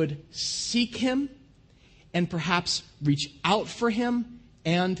men would seek him and perhaps reach out for him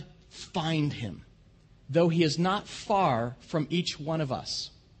and find him. though he is not far from each one of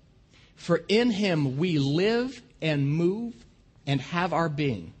us. For in him we live and move and have our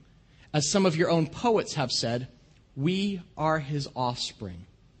being. As some of your own poets have said, we are his offspring.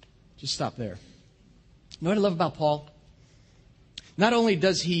 Just stop there. You know what I love about Paul? Not only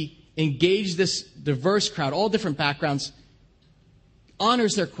does he engage this diverse crowd, all different backgrounds,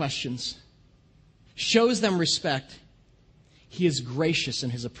 honors their questions, shows them respect, he is gracious in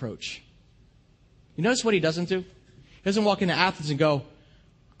his approach. You notice what he doesn't do? He doesn't walk into Athens and go,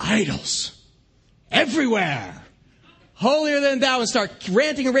 idols everywhere, holier than thou, and start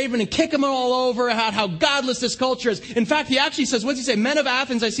ranting and raving and kick them all over about how godless this culture is. In fact, he actually says, what does he say? Men of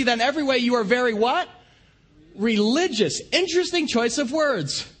Athens, I see that in every way you are very what? Religious. Interesting choice of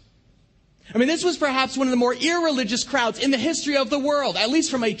words. I mean, this was perhaps one of the more irreligious crowds in the history of the world, at least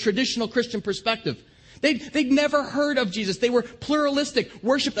from a traditional Christian perspective. They'd never heard of Jesus. They were pluralistic,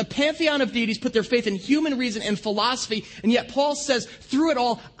 worshipped a pantheon of deities, put their faith in human reason and philosophy. And yet Paul says, through it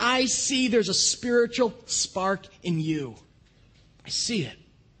all, I see there's a spiritual spark in you. I see it.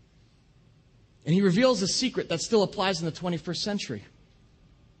 And he reveals a secret that still applies in the 21st century.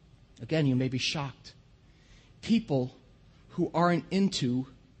 Again, you may be shocked. People who aren't into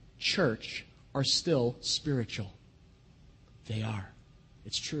church are still spiritual. They are.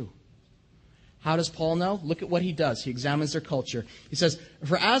 It's true. How does Paul know? Look at what he does. He examines their culture. He says,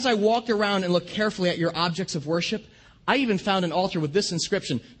 for as I walked around and looked carefully at your objects of worship, I even found an altar with this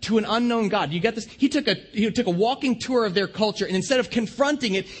inscription, to an unknown God. You get this? He took a walking tour of their culture, and instead of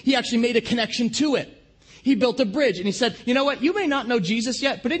confronting it, he actually made a connection to it. He built a bridge, and he said, you know what? You may not know Jesus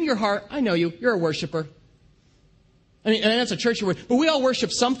yet, but in your heart, I know you. You're a worshiper. I mean, and that's a church word, but we all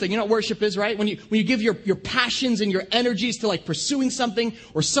worship something. You know what worship is, right? When you give your passions and your energies to like pursuing something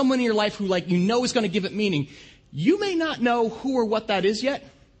or someone in your life who like you know is going to give it meaning. You may not know who or what that is yet,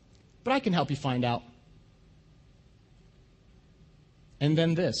 but I can help you find out. And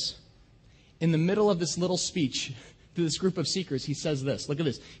then this. In the middle of this little speech to this group of seekers, he says this. Look at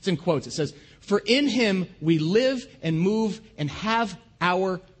this. It's in quotes. It says, for in him we live and move and have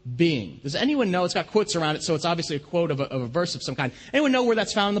our being. Does anyone know? It's got quotes around it, so it's obviously a quote of a verse of some kind. Anyone know where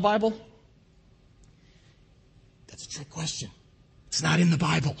that's found in the Bible? That's a trick question. It's not in the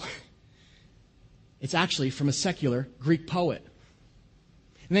Bible. It's actually from a secular Greek poet.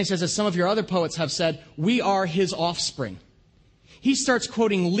 And then he says, as some of your other poets have said, we are his offspring. He starts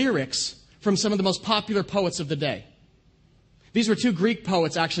quoting lyrics from some of the most popular poets of the day. These were two Greek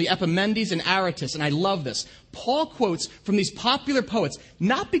poets, actually, Epimenides and Aratus, and I love this. Paul quotes from these popular poets,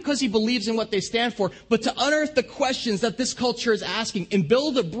 not because he believes in what they stand for, but to unearth the questions that this culture is asking and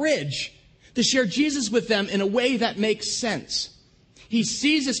build a bridge to share Jesus with them in a way that makes sense. He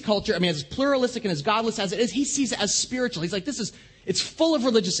sees this culture, as pluralistic and as godless as it is, he sees it as spiritual. He's like, it's full of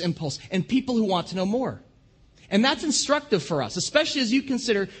religious impulse and people who want to know more. And that's instructive for us, especially as you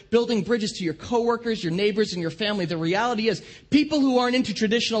consider building bridges to your coworkers, your neighbors, and your family. The reality is, people who aren't into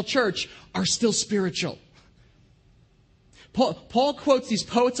traditional church are still spiritual. Paul quotes these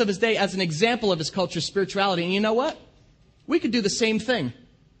poets of his day as an example of his culture's spirituality. And you know what? We could do the same thing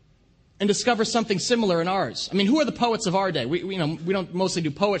and discover something similar in ours. Who are the poets of our day? We don't mostly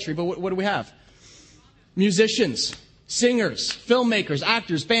do poetry, but what do we have? Musicians. Singers, filmmakers,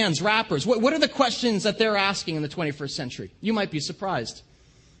 actors, bands, rappers. What are the questions that they're asking in the 21st century? You might be surprised.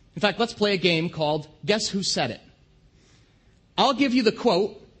 In fact, let's play a game called Guess Who Said It. I'll give you the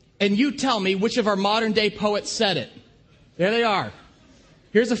quote, and you tell me which of our modern day poets said it. There they are.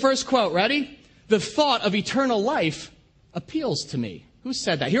 Here's the first quote. Ready? The thought of eternal life appeals to me. Who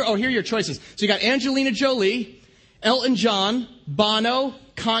said that? Here are your choices. So you got Angelina Jolie, Elton John, Bono,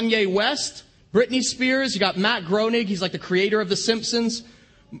 Kanye West, Britney Spears, you got Matt Groening, he's like the creator of The Simpsons,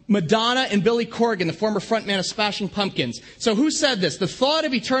 Madonna, and Billy Corgan, the former frontman of Smashing Pumpkins. So who said this? The thought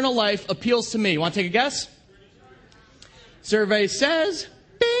of eternal life appeals to me. You want to take a guess? Survey says,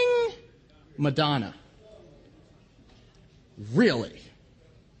 bing, Madonna. Really?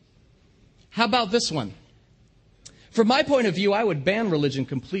 How about this one? From my point of view, I would ban religion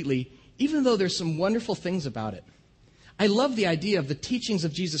completely, even though there's some wonderful things about it. I love the idea of the teachings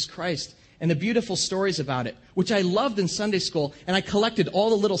of Jesus Christ and the beautiful stories about it, which I loved in Sunday school, and I collected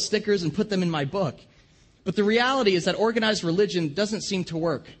all the little stickers and put them in my book. But the reality is that organized religion doesn't seem to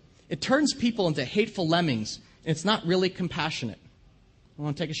work. It turns people into hateful lemmings, and it's not really compassionate.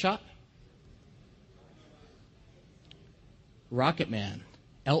 Want to take a shot? Rocket Man,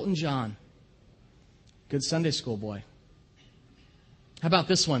 Elton John, good Sunday school boy. How about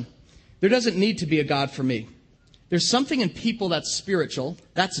this one? There doesn't need to be a God for me. There's something in people that's spiritual,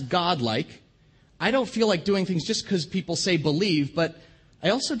 that's godlike. I don't feel like doing things just because people say believe, but I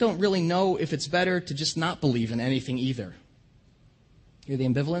also don't really know if it's better to just not believe in anything either. Hear the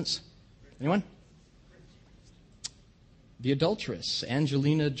ambivalence? Anyone? The adulteress,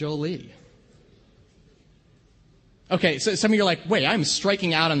 Angelina Jolie. Okay, so some of you are like, wait, I'm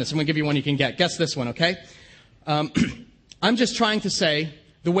striking out on this. I'm going to give you one you can get. Guess this one, okay? I'm just trying to say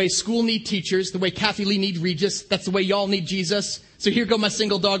the way school need teachers, the way Kathy Lee needs Regis, that's the way y'all need Jesus. So here go my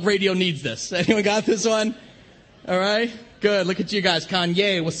single dog radio needs this. Anyone got this one? All right? Good. Look at you guys.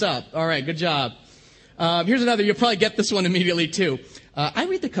 Kanye, what's up? All right, good job. Here's another. You'll probably get this one immediately, too. I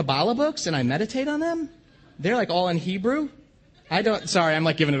read the Kabbalah books and I meditate on them. They're like all in Hebrew. Sorry, I'm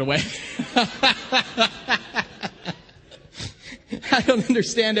like giving it away. I don't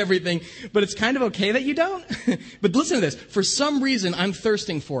understand everything, but it's kind of okay that you don't. But listen to this. For some reason, I'm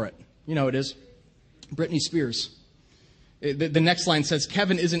thirsting for it. You know it is. Britney Spears. The next line says,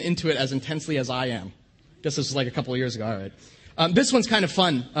 Kevin isn't into it as intensely as I am. Guess this was like a couple of years ago. All right. This one's kind of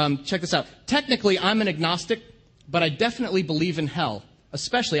fun. Check this out. Technically, I'm an agnostic, but I definitely believe in hell,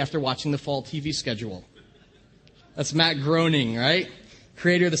 especially after watching the fall TV schedule. That's Matt Groening, right?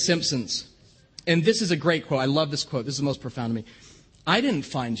 Creator of The Simpsons. And this is a great quote. I love this quote. This is the most profound to me. I didn't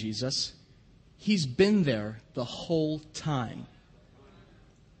find Jesus. He's been there the whole time.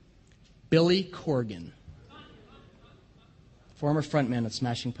 Billy Corgan, former frontman of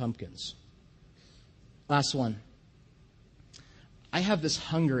Smashing Pumpkins. Last one. I have this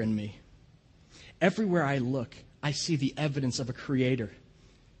hunger in me. Everywhere I look, I see the evidence of a creator.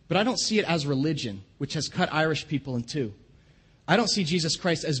 But I don't see it as religion, which has cut Irish people in two. I don't see Jesus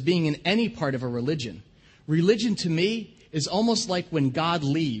Christ as being in any part of a religion. Religion to me is almost like when God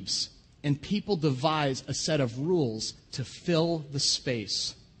leaves and people devise a set of rules to fill the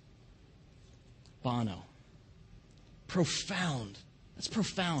space. Bono. Profound. That's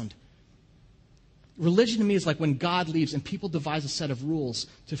profound. Religion to me is like when God leaves and people devise a set of rules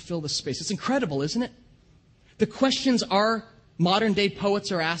to fill the space. It's incredible, isn't it? The questions our modern day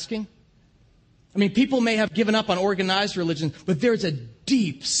poets are asking. I mean, people may have given up on organized religion, but there's a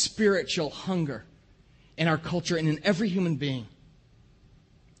deep spiritual hunger in our culture and in every human being.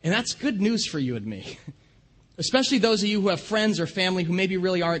 And that's good news for you and me. Especially those of you who have friends or family who maybe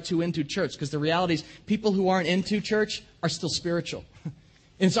really aren't too into church, because the reality is people who aren't into church are still spiritual.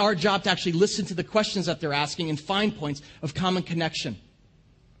 And it's our job to actually listen to the questions that they're asking and find points of common connection.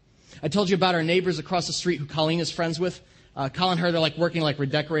 I told you about our neighbors across the street who Colleen is friends with. Colleen and her, they're like working to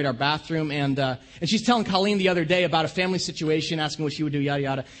redecorate our bathroom. And she's telling Colleen the other day about a family situation, asking what she would do, yada,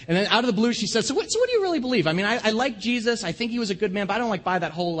 yada. And then out of the blue, she says, so what do you really believe? I mean, I like Jesus. I think he was a good man, but I don't buy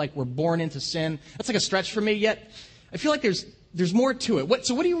that whole, we're born into sin. That's like a stretch for me, yet I feel like there's more to it.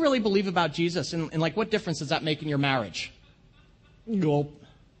 So what do you really believe about Jesus? And what difference does that make in your marriage? Gulp.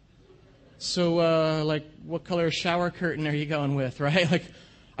 So, what color shower curtain are you going with, right?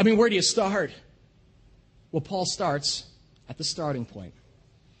 Where do you start? Well, Paul starts at the starting point,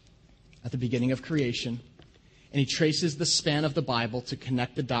 at the beginning of creation, and he traces the span of the Bible to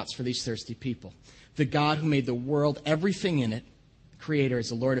connect the dots for these thirsty people. The God who made the world, everything in it, the Creator, is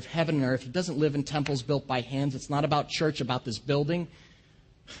the Lord of heaven and earth. He doesn't live in temples built by hands. It's not about church, about this building.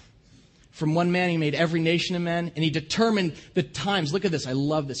 From one man, he made every nation of men, and he determined the times. Look at this. I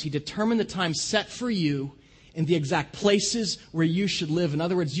love this. He determined the time set for you in the exact places where you should live. In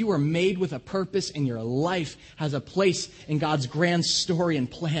other words, you are made with a purpose, and your life has a place in God's grand story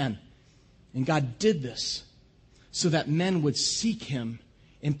and plan. And God did this so that men would seek him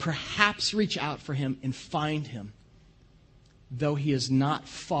and perhaps reach out for him and find him, though he is not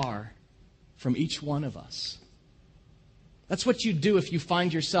far from each one of us. That's what you do if you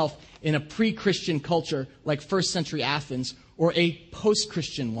find yourself in a pre-Christian culture like first century Athens or a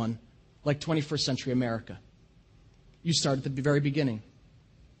post-Christian one like 21st century America. You start at the very beginning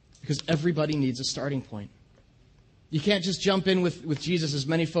because everybody needs a starting point. You can't just jump in with Jesus as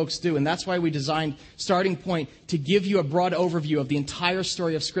many folks do, and that's why we designed Starting Point to give you a broad overview of the entire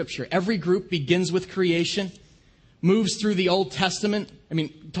story of Scripture. Every group begins with creation, moves through the Old Testament,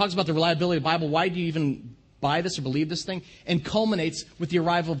 talks about the reliability of the Bible. Why do you even buy this or believe this thing? And culminates with the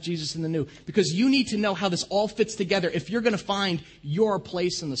arrival of Jesus in the New. Because you need to know how this all fits together if you're going to find your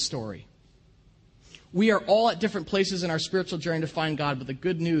place in the story. We are all at different places in our spiritual journey to find God, but the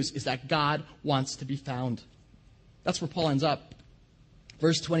good news is that God wants to be found. That's where Paul ends up.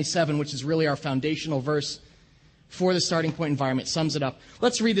 Verse 27, which is really our foundational verse for the Starting Point environment, sums it up.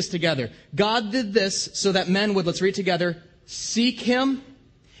 Let's read this together. God did this so that men would, let's read it together, seek him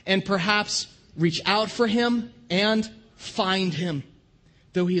and perhaps reach out for him and find him,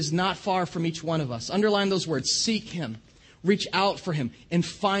 though he is not far from each one of us. Underline those words, seek him. Reach out for him and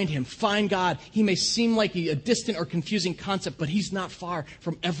find him. Find God. He may seem like a distant or confusing concept, but he's not far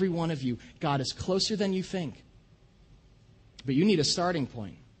from every one of you. God is closer than you think. But you need a starting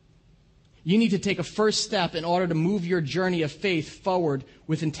point. You need to take a first step in order to move your journey of faith forward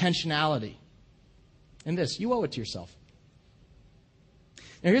with intentionality. And this, you owe it to yourself.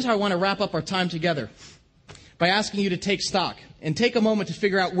 Now here's how I want to wrap up our time together. By asking you to take stock and take a moment to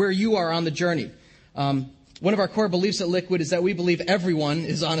figure out where you are on the journey. One of our core beliefs at Liquid is that we believe everyone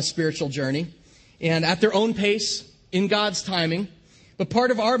is on a spiritual journey and at their own pace, in God's timing. But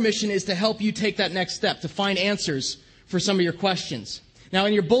part of our mission is to help you take that next step, to find answers for some of your questions. Now,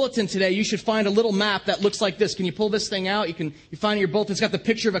 in your bulletin today, you should find a little map that looks like this. Can you pull this thing out? You find in your bulletin, it's got the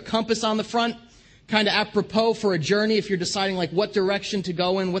picture of a compass on the front, kind of apropos for a journey if you're deciding like what direction to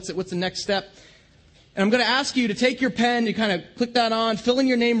go in, what's the next step. And I'm going to ask you to take your pen, you kind of click that on, fill in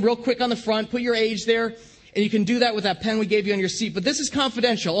your name real quick on the front, put your age there. And you can do that with that pen we gave you on your seat. But this is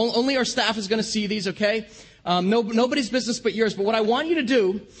confidential. Only our staff is going to see these, okay? Nobody's business but yours. But what I want you to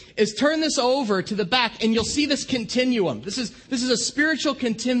do is turn this over to the back, and you'll see this continuum. This is a spiritual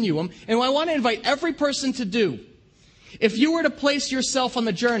continuum. And what I want to invite every person to do, if you were to place yourself on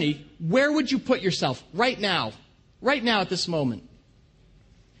the journey, where would you put yourself right now? Right now at this moment.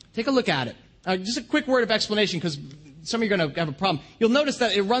 Take a look at it. Just a quick word of explanation, because some of you are going to have a problem. You'll notice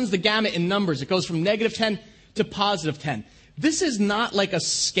that it runs the gamut in numbers. It goes from -10 to +10. This is not like a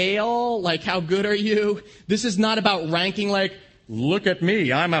scale, like how good are you? This is not about ranking like, look at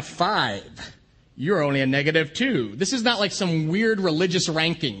me, I'm a 5. You're only a -2. This is not like some weird religious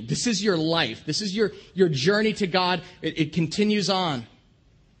ranking. This is your life. This is your journey to God. It continues on.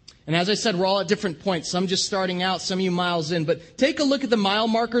 And as I said, we're all at different points. Some just starting out, some of you miles in. But take a look at the mile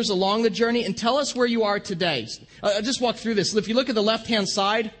markers along the journey and tell us where you are today. I'll just walk through this. If you look at the left-hand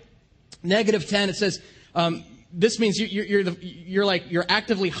side, -10, it says, this means you're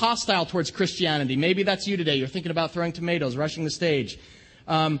actively hostile towards Christianity. Maybe that's you today. You're thinking about throwing tomatoes, rushing the stage.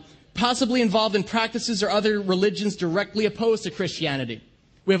 Possibly involved in practices or other religions directly opposed to Christianity.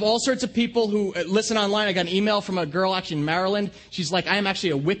 We have all sorts of people who listen online. I got an email from a girl actually in Maryland. She's like, I am actually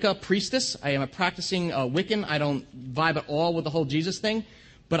a Wicca priestess. I am a practicing Wiccan. I don't vibe at all with the whole Jesus thing.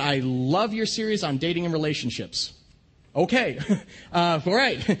 But I love your series on dating and relationships. Okay. All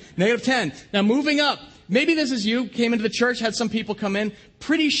right. -10. Now moving up. Maybe this is you. Came into the church, had some people come in.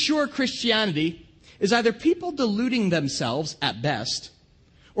 Pretty sure Christianity is either people deluding themselves at best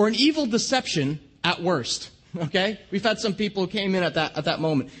or an evil deception at worst. Okay? We've had some people who came in at that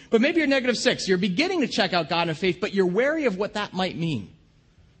moment. But maybe you're -6. You're beginning to check out God in faith, but you're wary of what that might mean.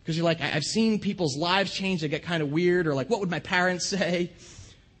 Because you're like, I've seen people's lives change. They get kind of weird. Or like, what would my parents say?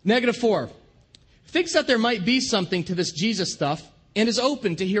 -4. Thinks that there might be something to this Jesus stuff and is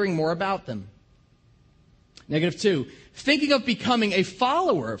open to hearing more about them. -2. Thinking of becoming a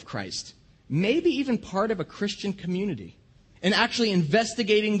follower of Christ. Maybe even part of a Christian community. And actually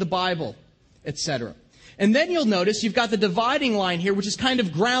investigating the Bible, etc. And then you'll notice you've got the dividing line here, which is kind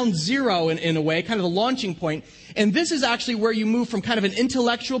of ground zero in a way, kind of the launching point. And this is actually where you move from kind of an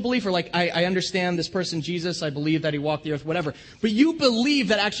intellectual belief, or like, I understand this person, Jesus, I believe that he walked the earth, whatever. But you believe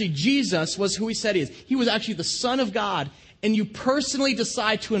that actually Jesus was who he said he is. He was actually the Son of God, and you personally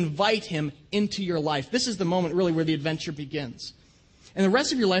decide to invite him into your life. This is the moment really where the adventure begins. And the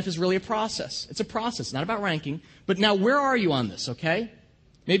rest of your life is really a process. It's a process, not about ranking. But now where are you on this, okay?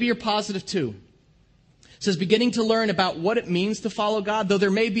 Maybe you're +2. It says beginning to learn about what it means to follow God, though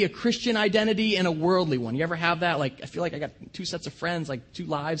there may be a Christian identity and a worldly one. You ever have that? Like, I feel like I got 2 sets of friends, like 2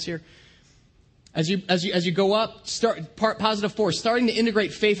 lives here. As you go up, +4, starting to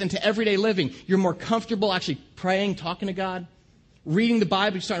integrate faith into everyday living. You're more comfortable actually praying, talking to God, reading the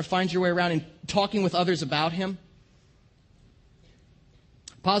Bible. You're starting to find your way around and talking with others about him.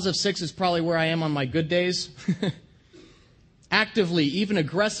 +6 is probably where I am on my good days. Actively, even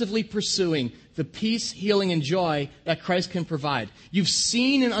aggressively pursuing the peace, healing, and joy that Christ can provide. You've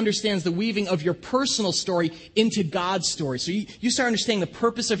seen and understands the weaving of your personal story into God's story. So you start understanding the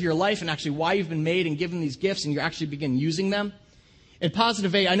purpose of your life and actually why you've been made and given these gifts, and you actually begin using them. And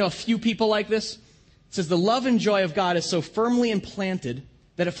 +8, I know a few people like this. It says the love and joy of God is so firmly implanted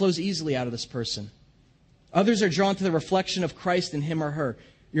that it flows easily out of this person. Others are drawn to the reflection of Christ in him or her.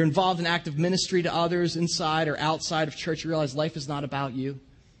 You're involved in active ministry to others inside or outside of church. You realize life is not about you.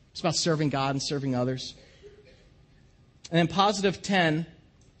 It's about serving God and serving others. And then +10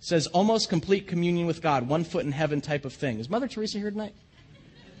 says almost complete communion with God, 1 foot in heaven type of thing. Is Mother Teresa here tonight?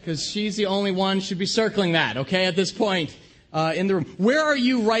 Because she's the only one should be circling that, okay, at this point. in the room. Where are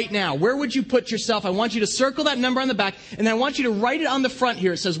you right now? Where would you put yourself? I want you to circle that number on the back, and then I want you to write it on the front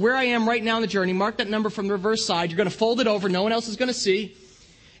here. It says where I am right now in the journey. Mark that number from the reverse side. You're going to fold it over. No one else is going to see.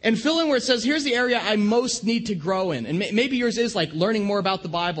 And fill in where it says, here's the area I most need to grow in. And maybe yours is like learning more about the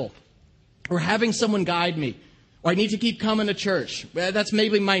Bible, or having someone guide me, or I need to keep coming to church. That's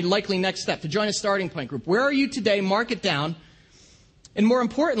maybe my likely next step, to join a starting point group. Where are you today? Mark it down. And more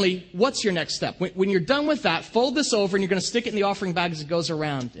importantly, what's your next step? When you're done with that, fold this over, and you're going to stick it in the offering bag as it goes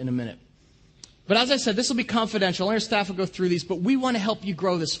around in a minute. But as I said, this will be confidential. Our staff will go through these, but we want to help you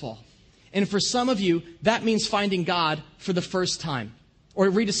grow this fall. And for some of you, that means finding God for the first time, or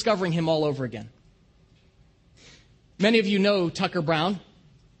rediscovering Him all over again. Many of you know Tucker Brown.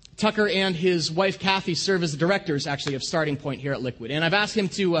 Tucker and his wife, Kathy, serve as the directors, actually, of Starting Point here at Liquid. And I've asked him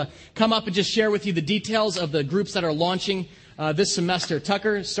to come up and just share with you the details of the groups that are launching this semester.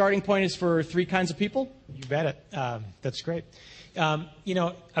 Tucker, Starting Point is for 3 kinds of people? You bet it. That's great. I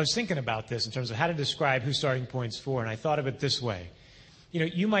was thinking about this in terms of how to describe who Starting Point's for, and I thought of it this way.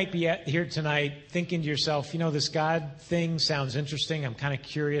 You might be here tonight thinking to yourself, this God thing sounds interesting. I'm kind of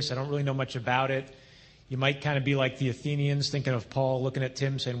curious. I don't really know much about it. You might kind of be like the Athenians, thinking of Paul, looking at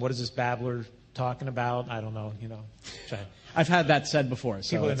Tim, saying, what is this babbler talking about? I don't know, I've had that said before.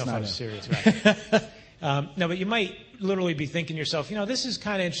 So people didn't know if I was serious, right? No, but you might literally be thinking to yourself, this is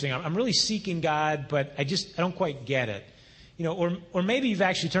kind of interesting. I'm really seeking God, but I don't quite get it. Or maybe you've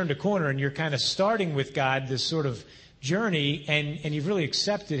actually turned a corner and you're kind of starting with God, this sort of journey, and you've really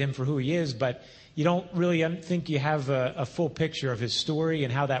accepted Him for who He is, but you don't really think you have a full picture of His story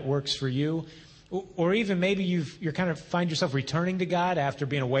and how that works for you. Or even maybe you're kind of find yourself returning to God after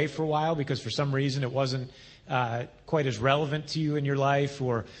being away for a while because for some reason it wasn't quite as relevant to you in your life,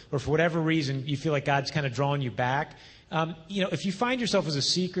 or for whatever reason you feel like God's kind of drawing you back. If you find yourself as a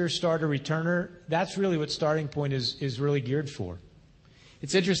seeker, starter, returner, that's really what Starting Point is really geared for.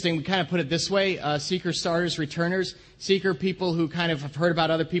 It's interesting. We kind of put it this way. Seeker, starters, returners. Seeker, people who kind of have heard about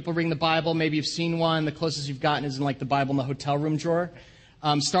other people reading the Bible. Maybe you've seen one. The closest you've gotten is in like the Bible in the hotel room drawer.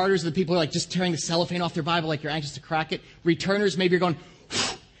 Starters are the people who are like just tearing the cellophane off their Bible like you're anxious to crack it. Returners, maybe you're going,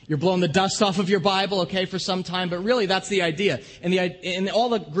 you're blowing the dust off of your Bible, okay, for some time. But really, that's the idea. And all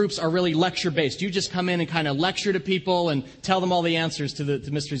the groups are really lecture-based. You just come in and kind of lecture to people and tell them all the answers to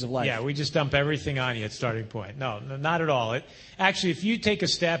the mysteries of life. Yeah, we just dump everything on you at Starting Point. No, not at all. Actually, if you take a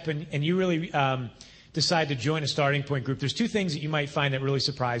step and you really decide to join a Starting Point group, there's 2 things that you might find that really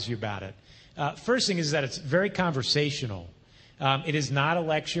surprise you about it. First thing is that it's very conversational. It is not a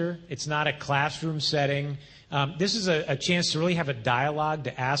lecture. It's not a classroom setting. This is a chance to really have a dialogue,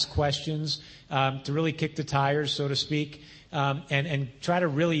 to ask questions, to really kick the tires, so to speak, and try to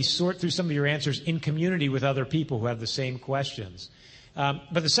really sort through some of your answers in community with other people who have the same questions.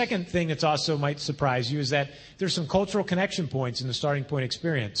 But the second thing that's also might surprise you is that there's some cultural connection points in the Starting Point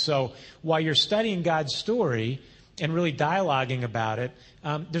experience. So while you're studying God's story and really dialoguing about it,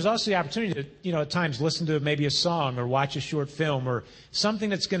 there's also the opportunity to, at times listen to maybe a song or watch a short film or something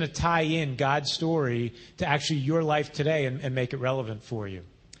that's going to tie in God's story to actually your life today and make it relevant for you.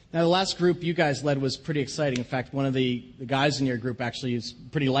 Now, the last group you guys led was pretty exciting. In fact, one of the guys in your group actually is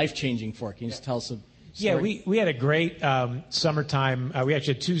pretty life-changing for it. Can you just tell us a story? Yeah, we had a great summertime. We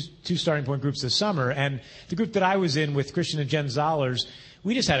actually had two Starting Point groups this summer. And the group that I was in with Christian and Jen Zollers,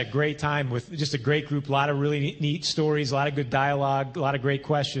 we just had a great time with just a great group, a lot of really neat stories, a lot of good dialogue, a lot of great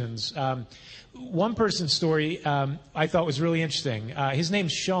questions. One person's story I thought was really interesting. His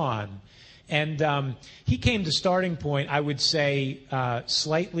name's Sean. And he came to Starting Point, I would say,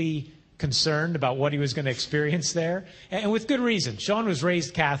 slightly concerned about what he was going to experience there, and with good reason. Sean was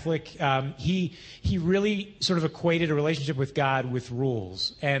raised Catholic. He really sort of equated a relationship with God with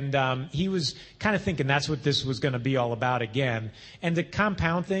rules, and he was kind of thinking that's what this was going to be all about again. And to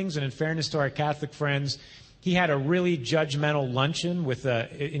compound things, and in fairness to our Catholic friends, he had a really judgmental luncheon with an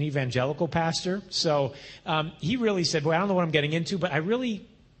evangelical pastor. So he really said, "Well, I don't know what I'm getting into, but I really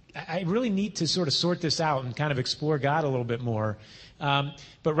need to sort of sort this out and kind of explore God a little bit more."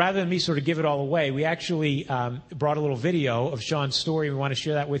 But rather than me sort of give it all away, we actually brought a little video of Sean's story. We want to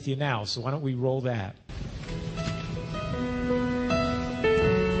share that with you now. So why don't we roll that?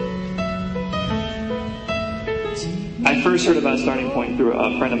 I first heard about Starting Point through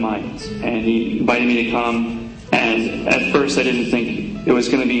a friend of mine, and he invited me to come. And at first I didn't think it was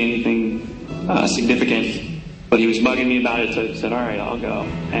going to be anything significant, but he was bugging me about it, so I said, all right, I'll go.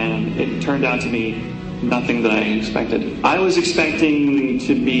 And it turned out to be nothing that I expected. I was expecting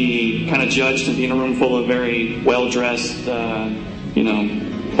to be kind of judged and be in a room full of very well-dressed,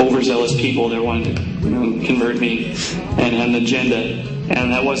 overzealous people that wanted to, convert me and had an agenda.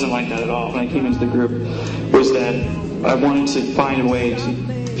 And that wasn't like that at all. When I came into the group, was that I wanted to find a way to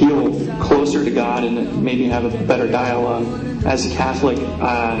feel closer to God and maybe have a better dialogue. As a Catholic,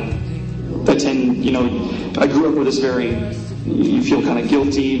 I grew up with this you feel kind of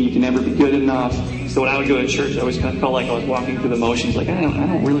guilty and you can never be good enough. So when I would go to church, I always kind of felt like I was walking through the motions, like I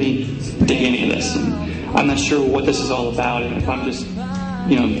don't really dig any of this. And I'm not sure what this is all about, and if I'm just,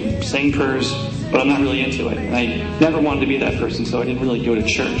 saying prayers, but I'm not really into it. And I never wanted to be that person, so I didn't really go to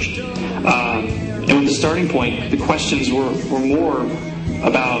church. And with the starting point, the questions were more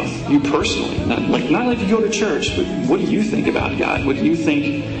about you personally. Not like you go to church, but what do you think about God? What do you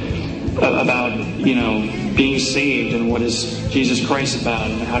think about, being saved, and what is Jesus Christ about,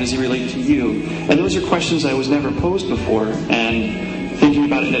 and how does he relate to you? And those are questions I was never posed before, and thinking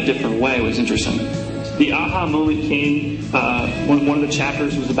about it in a different way was interesting. The aha moment came, one of the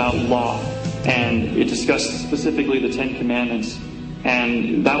chapters was about law, and it discussed specifically the Ten Commandments.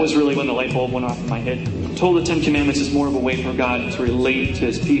 And that was really when the light bulb went off in my head. I'm told the Ten Commandments is more of a way for God to relate to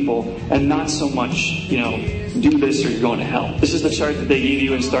his people, and not so much, do this or you're going to hell. This is the chart that they gave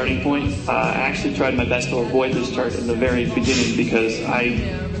you in starting point. I actually tried my best to avoid this chart in the very beginning because I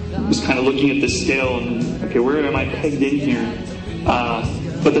was kind of looking at this scale and, okay, where am I pegged in here?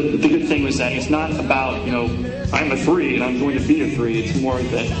 But the good thing was that it's not about, I'm a 3 and I'm going to be a 3. It's more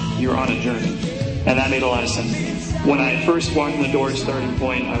that you're on a journey. And that made a lot of sense to me. When I first walked in the door at starting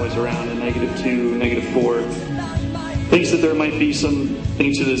point, I was around a -2, -4. Thinks that there might be some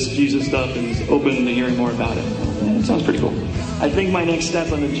things to this Jesus stuff and is open to hearing more about it. It sounds pretty cool. I think my next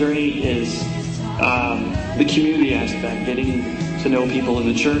step on the journey is the community aspect, getting to know people in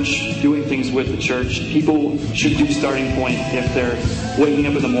the church, doing things with the church. People should do starting point if they're waking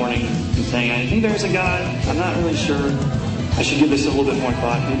up in the morning and saying, I think there's a God, I'm not really sure. I should give this a little bit more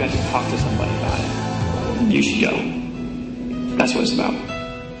thought. Maybe I should talk to somebody about it. You should go. That's what it's about.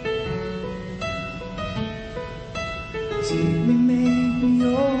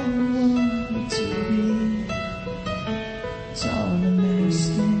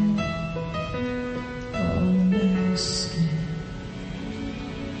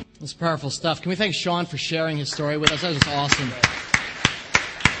 That's powerful stuff. Can we thank Sean for sharing his story with us? That was awesome.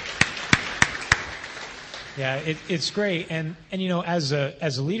 Yeah, it's great, and as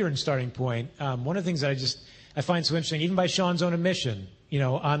a leader in Starting Point, one of the things that I find so interesting, even by Sean's own admission,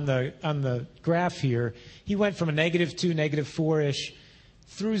 on the graph here, he went from a -2, -4-ish,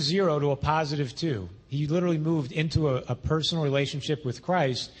 through 0 to a +2. He literally moved into a personal relationship with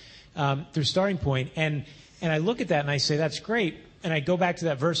Christ through Starting Point, and I look at that and I say that's great, and I go back to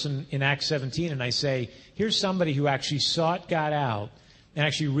that verse in Acts 17 and I say, here's somebody who actually sought God out and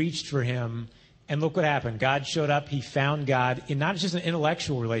actually reached for him. And look what happened. God showed up. He found God in not just an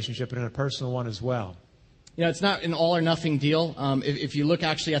intellectual relationship, but in a personal one as well. It's not an all or nothing deal. If you look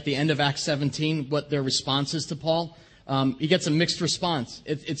actually at the end of Acts 17, what their response is to Paul, he gets a mixed response.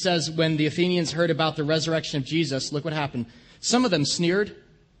 It says when the Athenians heard about the resurrection of Jesus, look what happened. Some of them sneered,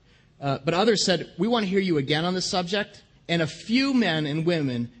 but others said, we want to hear you again on this subject. And a few men and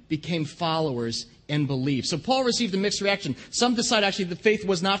women became followers and believed. So Paul received a mixed reaction. Some decided actually the faith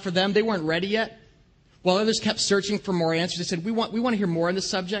was not for them. They weren't ready yet. While others kept searching for more answers, they said, we want to hear more on this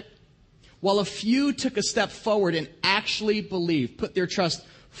subject. While a few took a step forward and actually believed, put their trust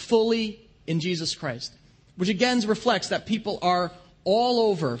fully in Jesus Christ, which again reflects that people are all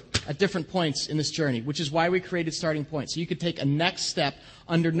over at different points in this journey, which is why we created Starting Point. So you could take a next step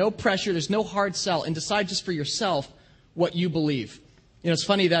under no pressure, there's no hard sell, and decide just for yourself what you believe. It's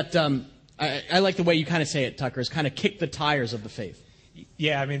funny that I like the way you kind of say it, Tucker, is kind of kick the tires of the faith.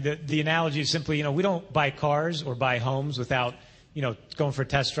 Yeah, I mean, the analogy is simply, we don't buy cars or buy homes without, going for a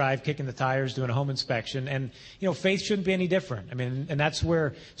test drive, kicking the tires, doing a home inspection. And, faith shouldn't be any different. I mean, and that's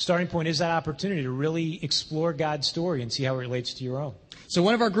where Starting Point is, that opportunity to really explore God's story and see how it relates to your own. So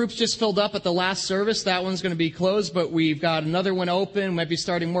one of our groups just filled up at the last service. That one's going to be closed, but we've got another one open. Might be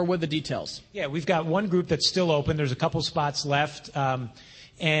starting more with the details. Yeah, we've got one group that's still open. There's a couple spots left.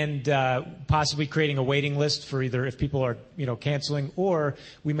 And possibly creating a waiting list for either if people are, canceling, or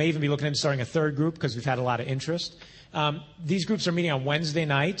we may even be looking into starting a third group because we've had a lot of interest. These groups are meeting on Wednesday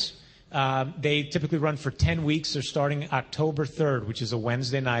nights. They typically run for 10 weeks. They're starting October 3rd, which is a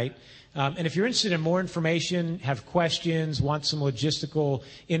Wednesday night. And if you're interested in more information, have questions, want some logistical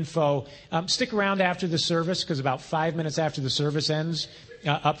info, stick around after the service because about 5 minutes after the service ends,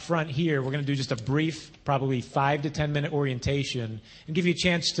 up front here, we're going to do just a brief, probably 5 to 10 minute orientation and give you a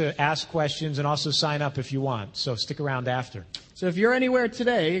chance to ask questions and also sign up if you want. So stick around after. So if you're anywhere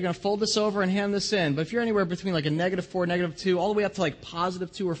today, you're going to fold this over and hand this in. But if you're anywhere between like a -4, -2, all the way up to like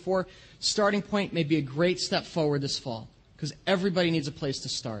 +2 or 4, Starting Point may be a great step forward this fall because everybody needs a place to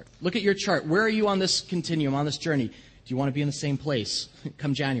start. Look at your chart. Where are you on this continuum, on this journey? Do you want to be in the same place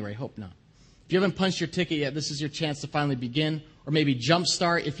come January? Hope not. If you haven't punched your ticket yet, this is your chance to finally begin, or maybe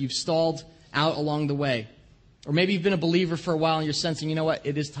jumpstart if you've stalled out along the way. Or maybe you've been a believer for a while and you're sensing, you know what,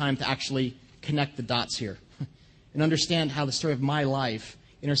 it is time to actually connect the dots here and understand how the story of my life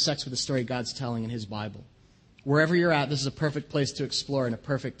intersects with the story God's telling in His Bible. Wherever you're at, this is a perfect place to explore and a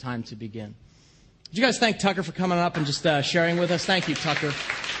perfect time to begin. Would you guys thank Tucker for coming up and just sharing with us? Thank you, Tucker.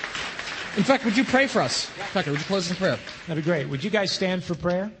 In fact, would you pray for us? Tucker, would you close in prayer? That'd be great. Would you guys stand for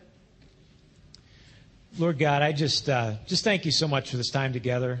prayer? Lord God, I just thank you so much for this time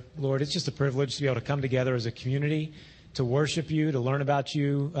together. Lord, it's just a privilege to be able to come together as a community, to worship you, to learn about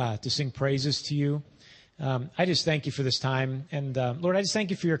you, to sing praises to you. I just thank you for this time. And Lord, I just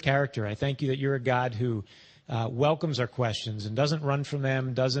thank you for your character. I thank you that you're a God who welcomes our questions and doesn't run from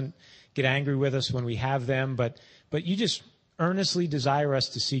them, doesn't get angry with us when we have them, but you just earnestly desire us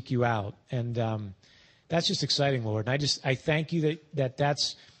to seek you out. And that's just exciting, Lord. And I thank you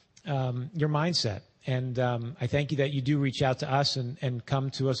that's your mindset. And I thank you that you do reach out to us and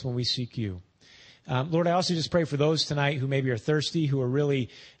come to us when we seek you. Lord, I also just pray for those tonight who maybe are thirsty, who are really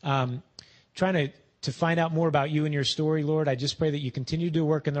trying to find out more about you and your story, Lord. I just pray that you continue to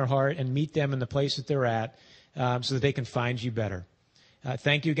work in their heart and meet them in the place that they're at so that they can find you better.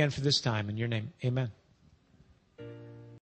 Thank you again for this time. In your name, amen.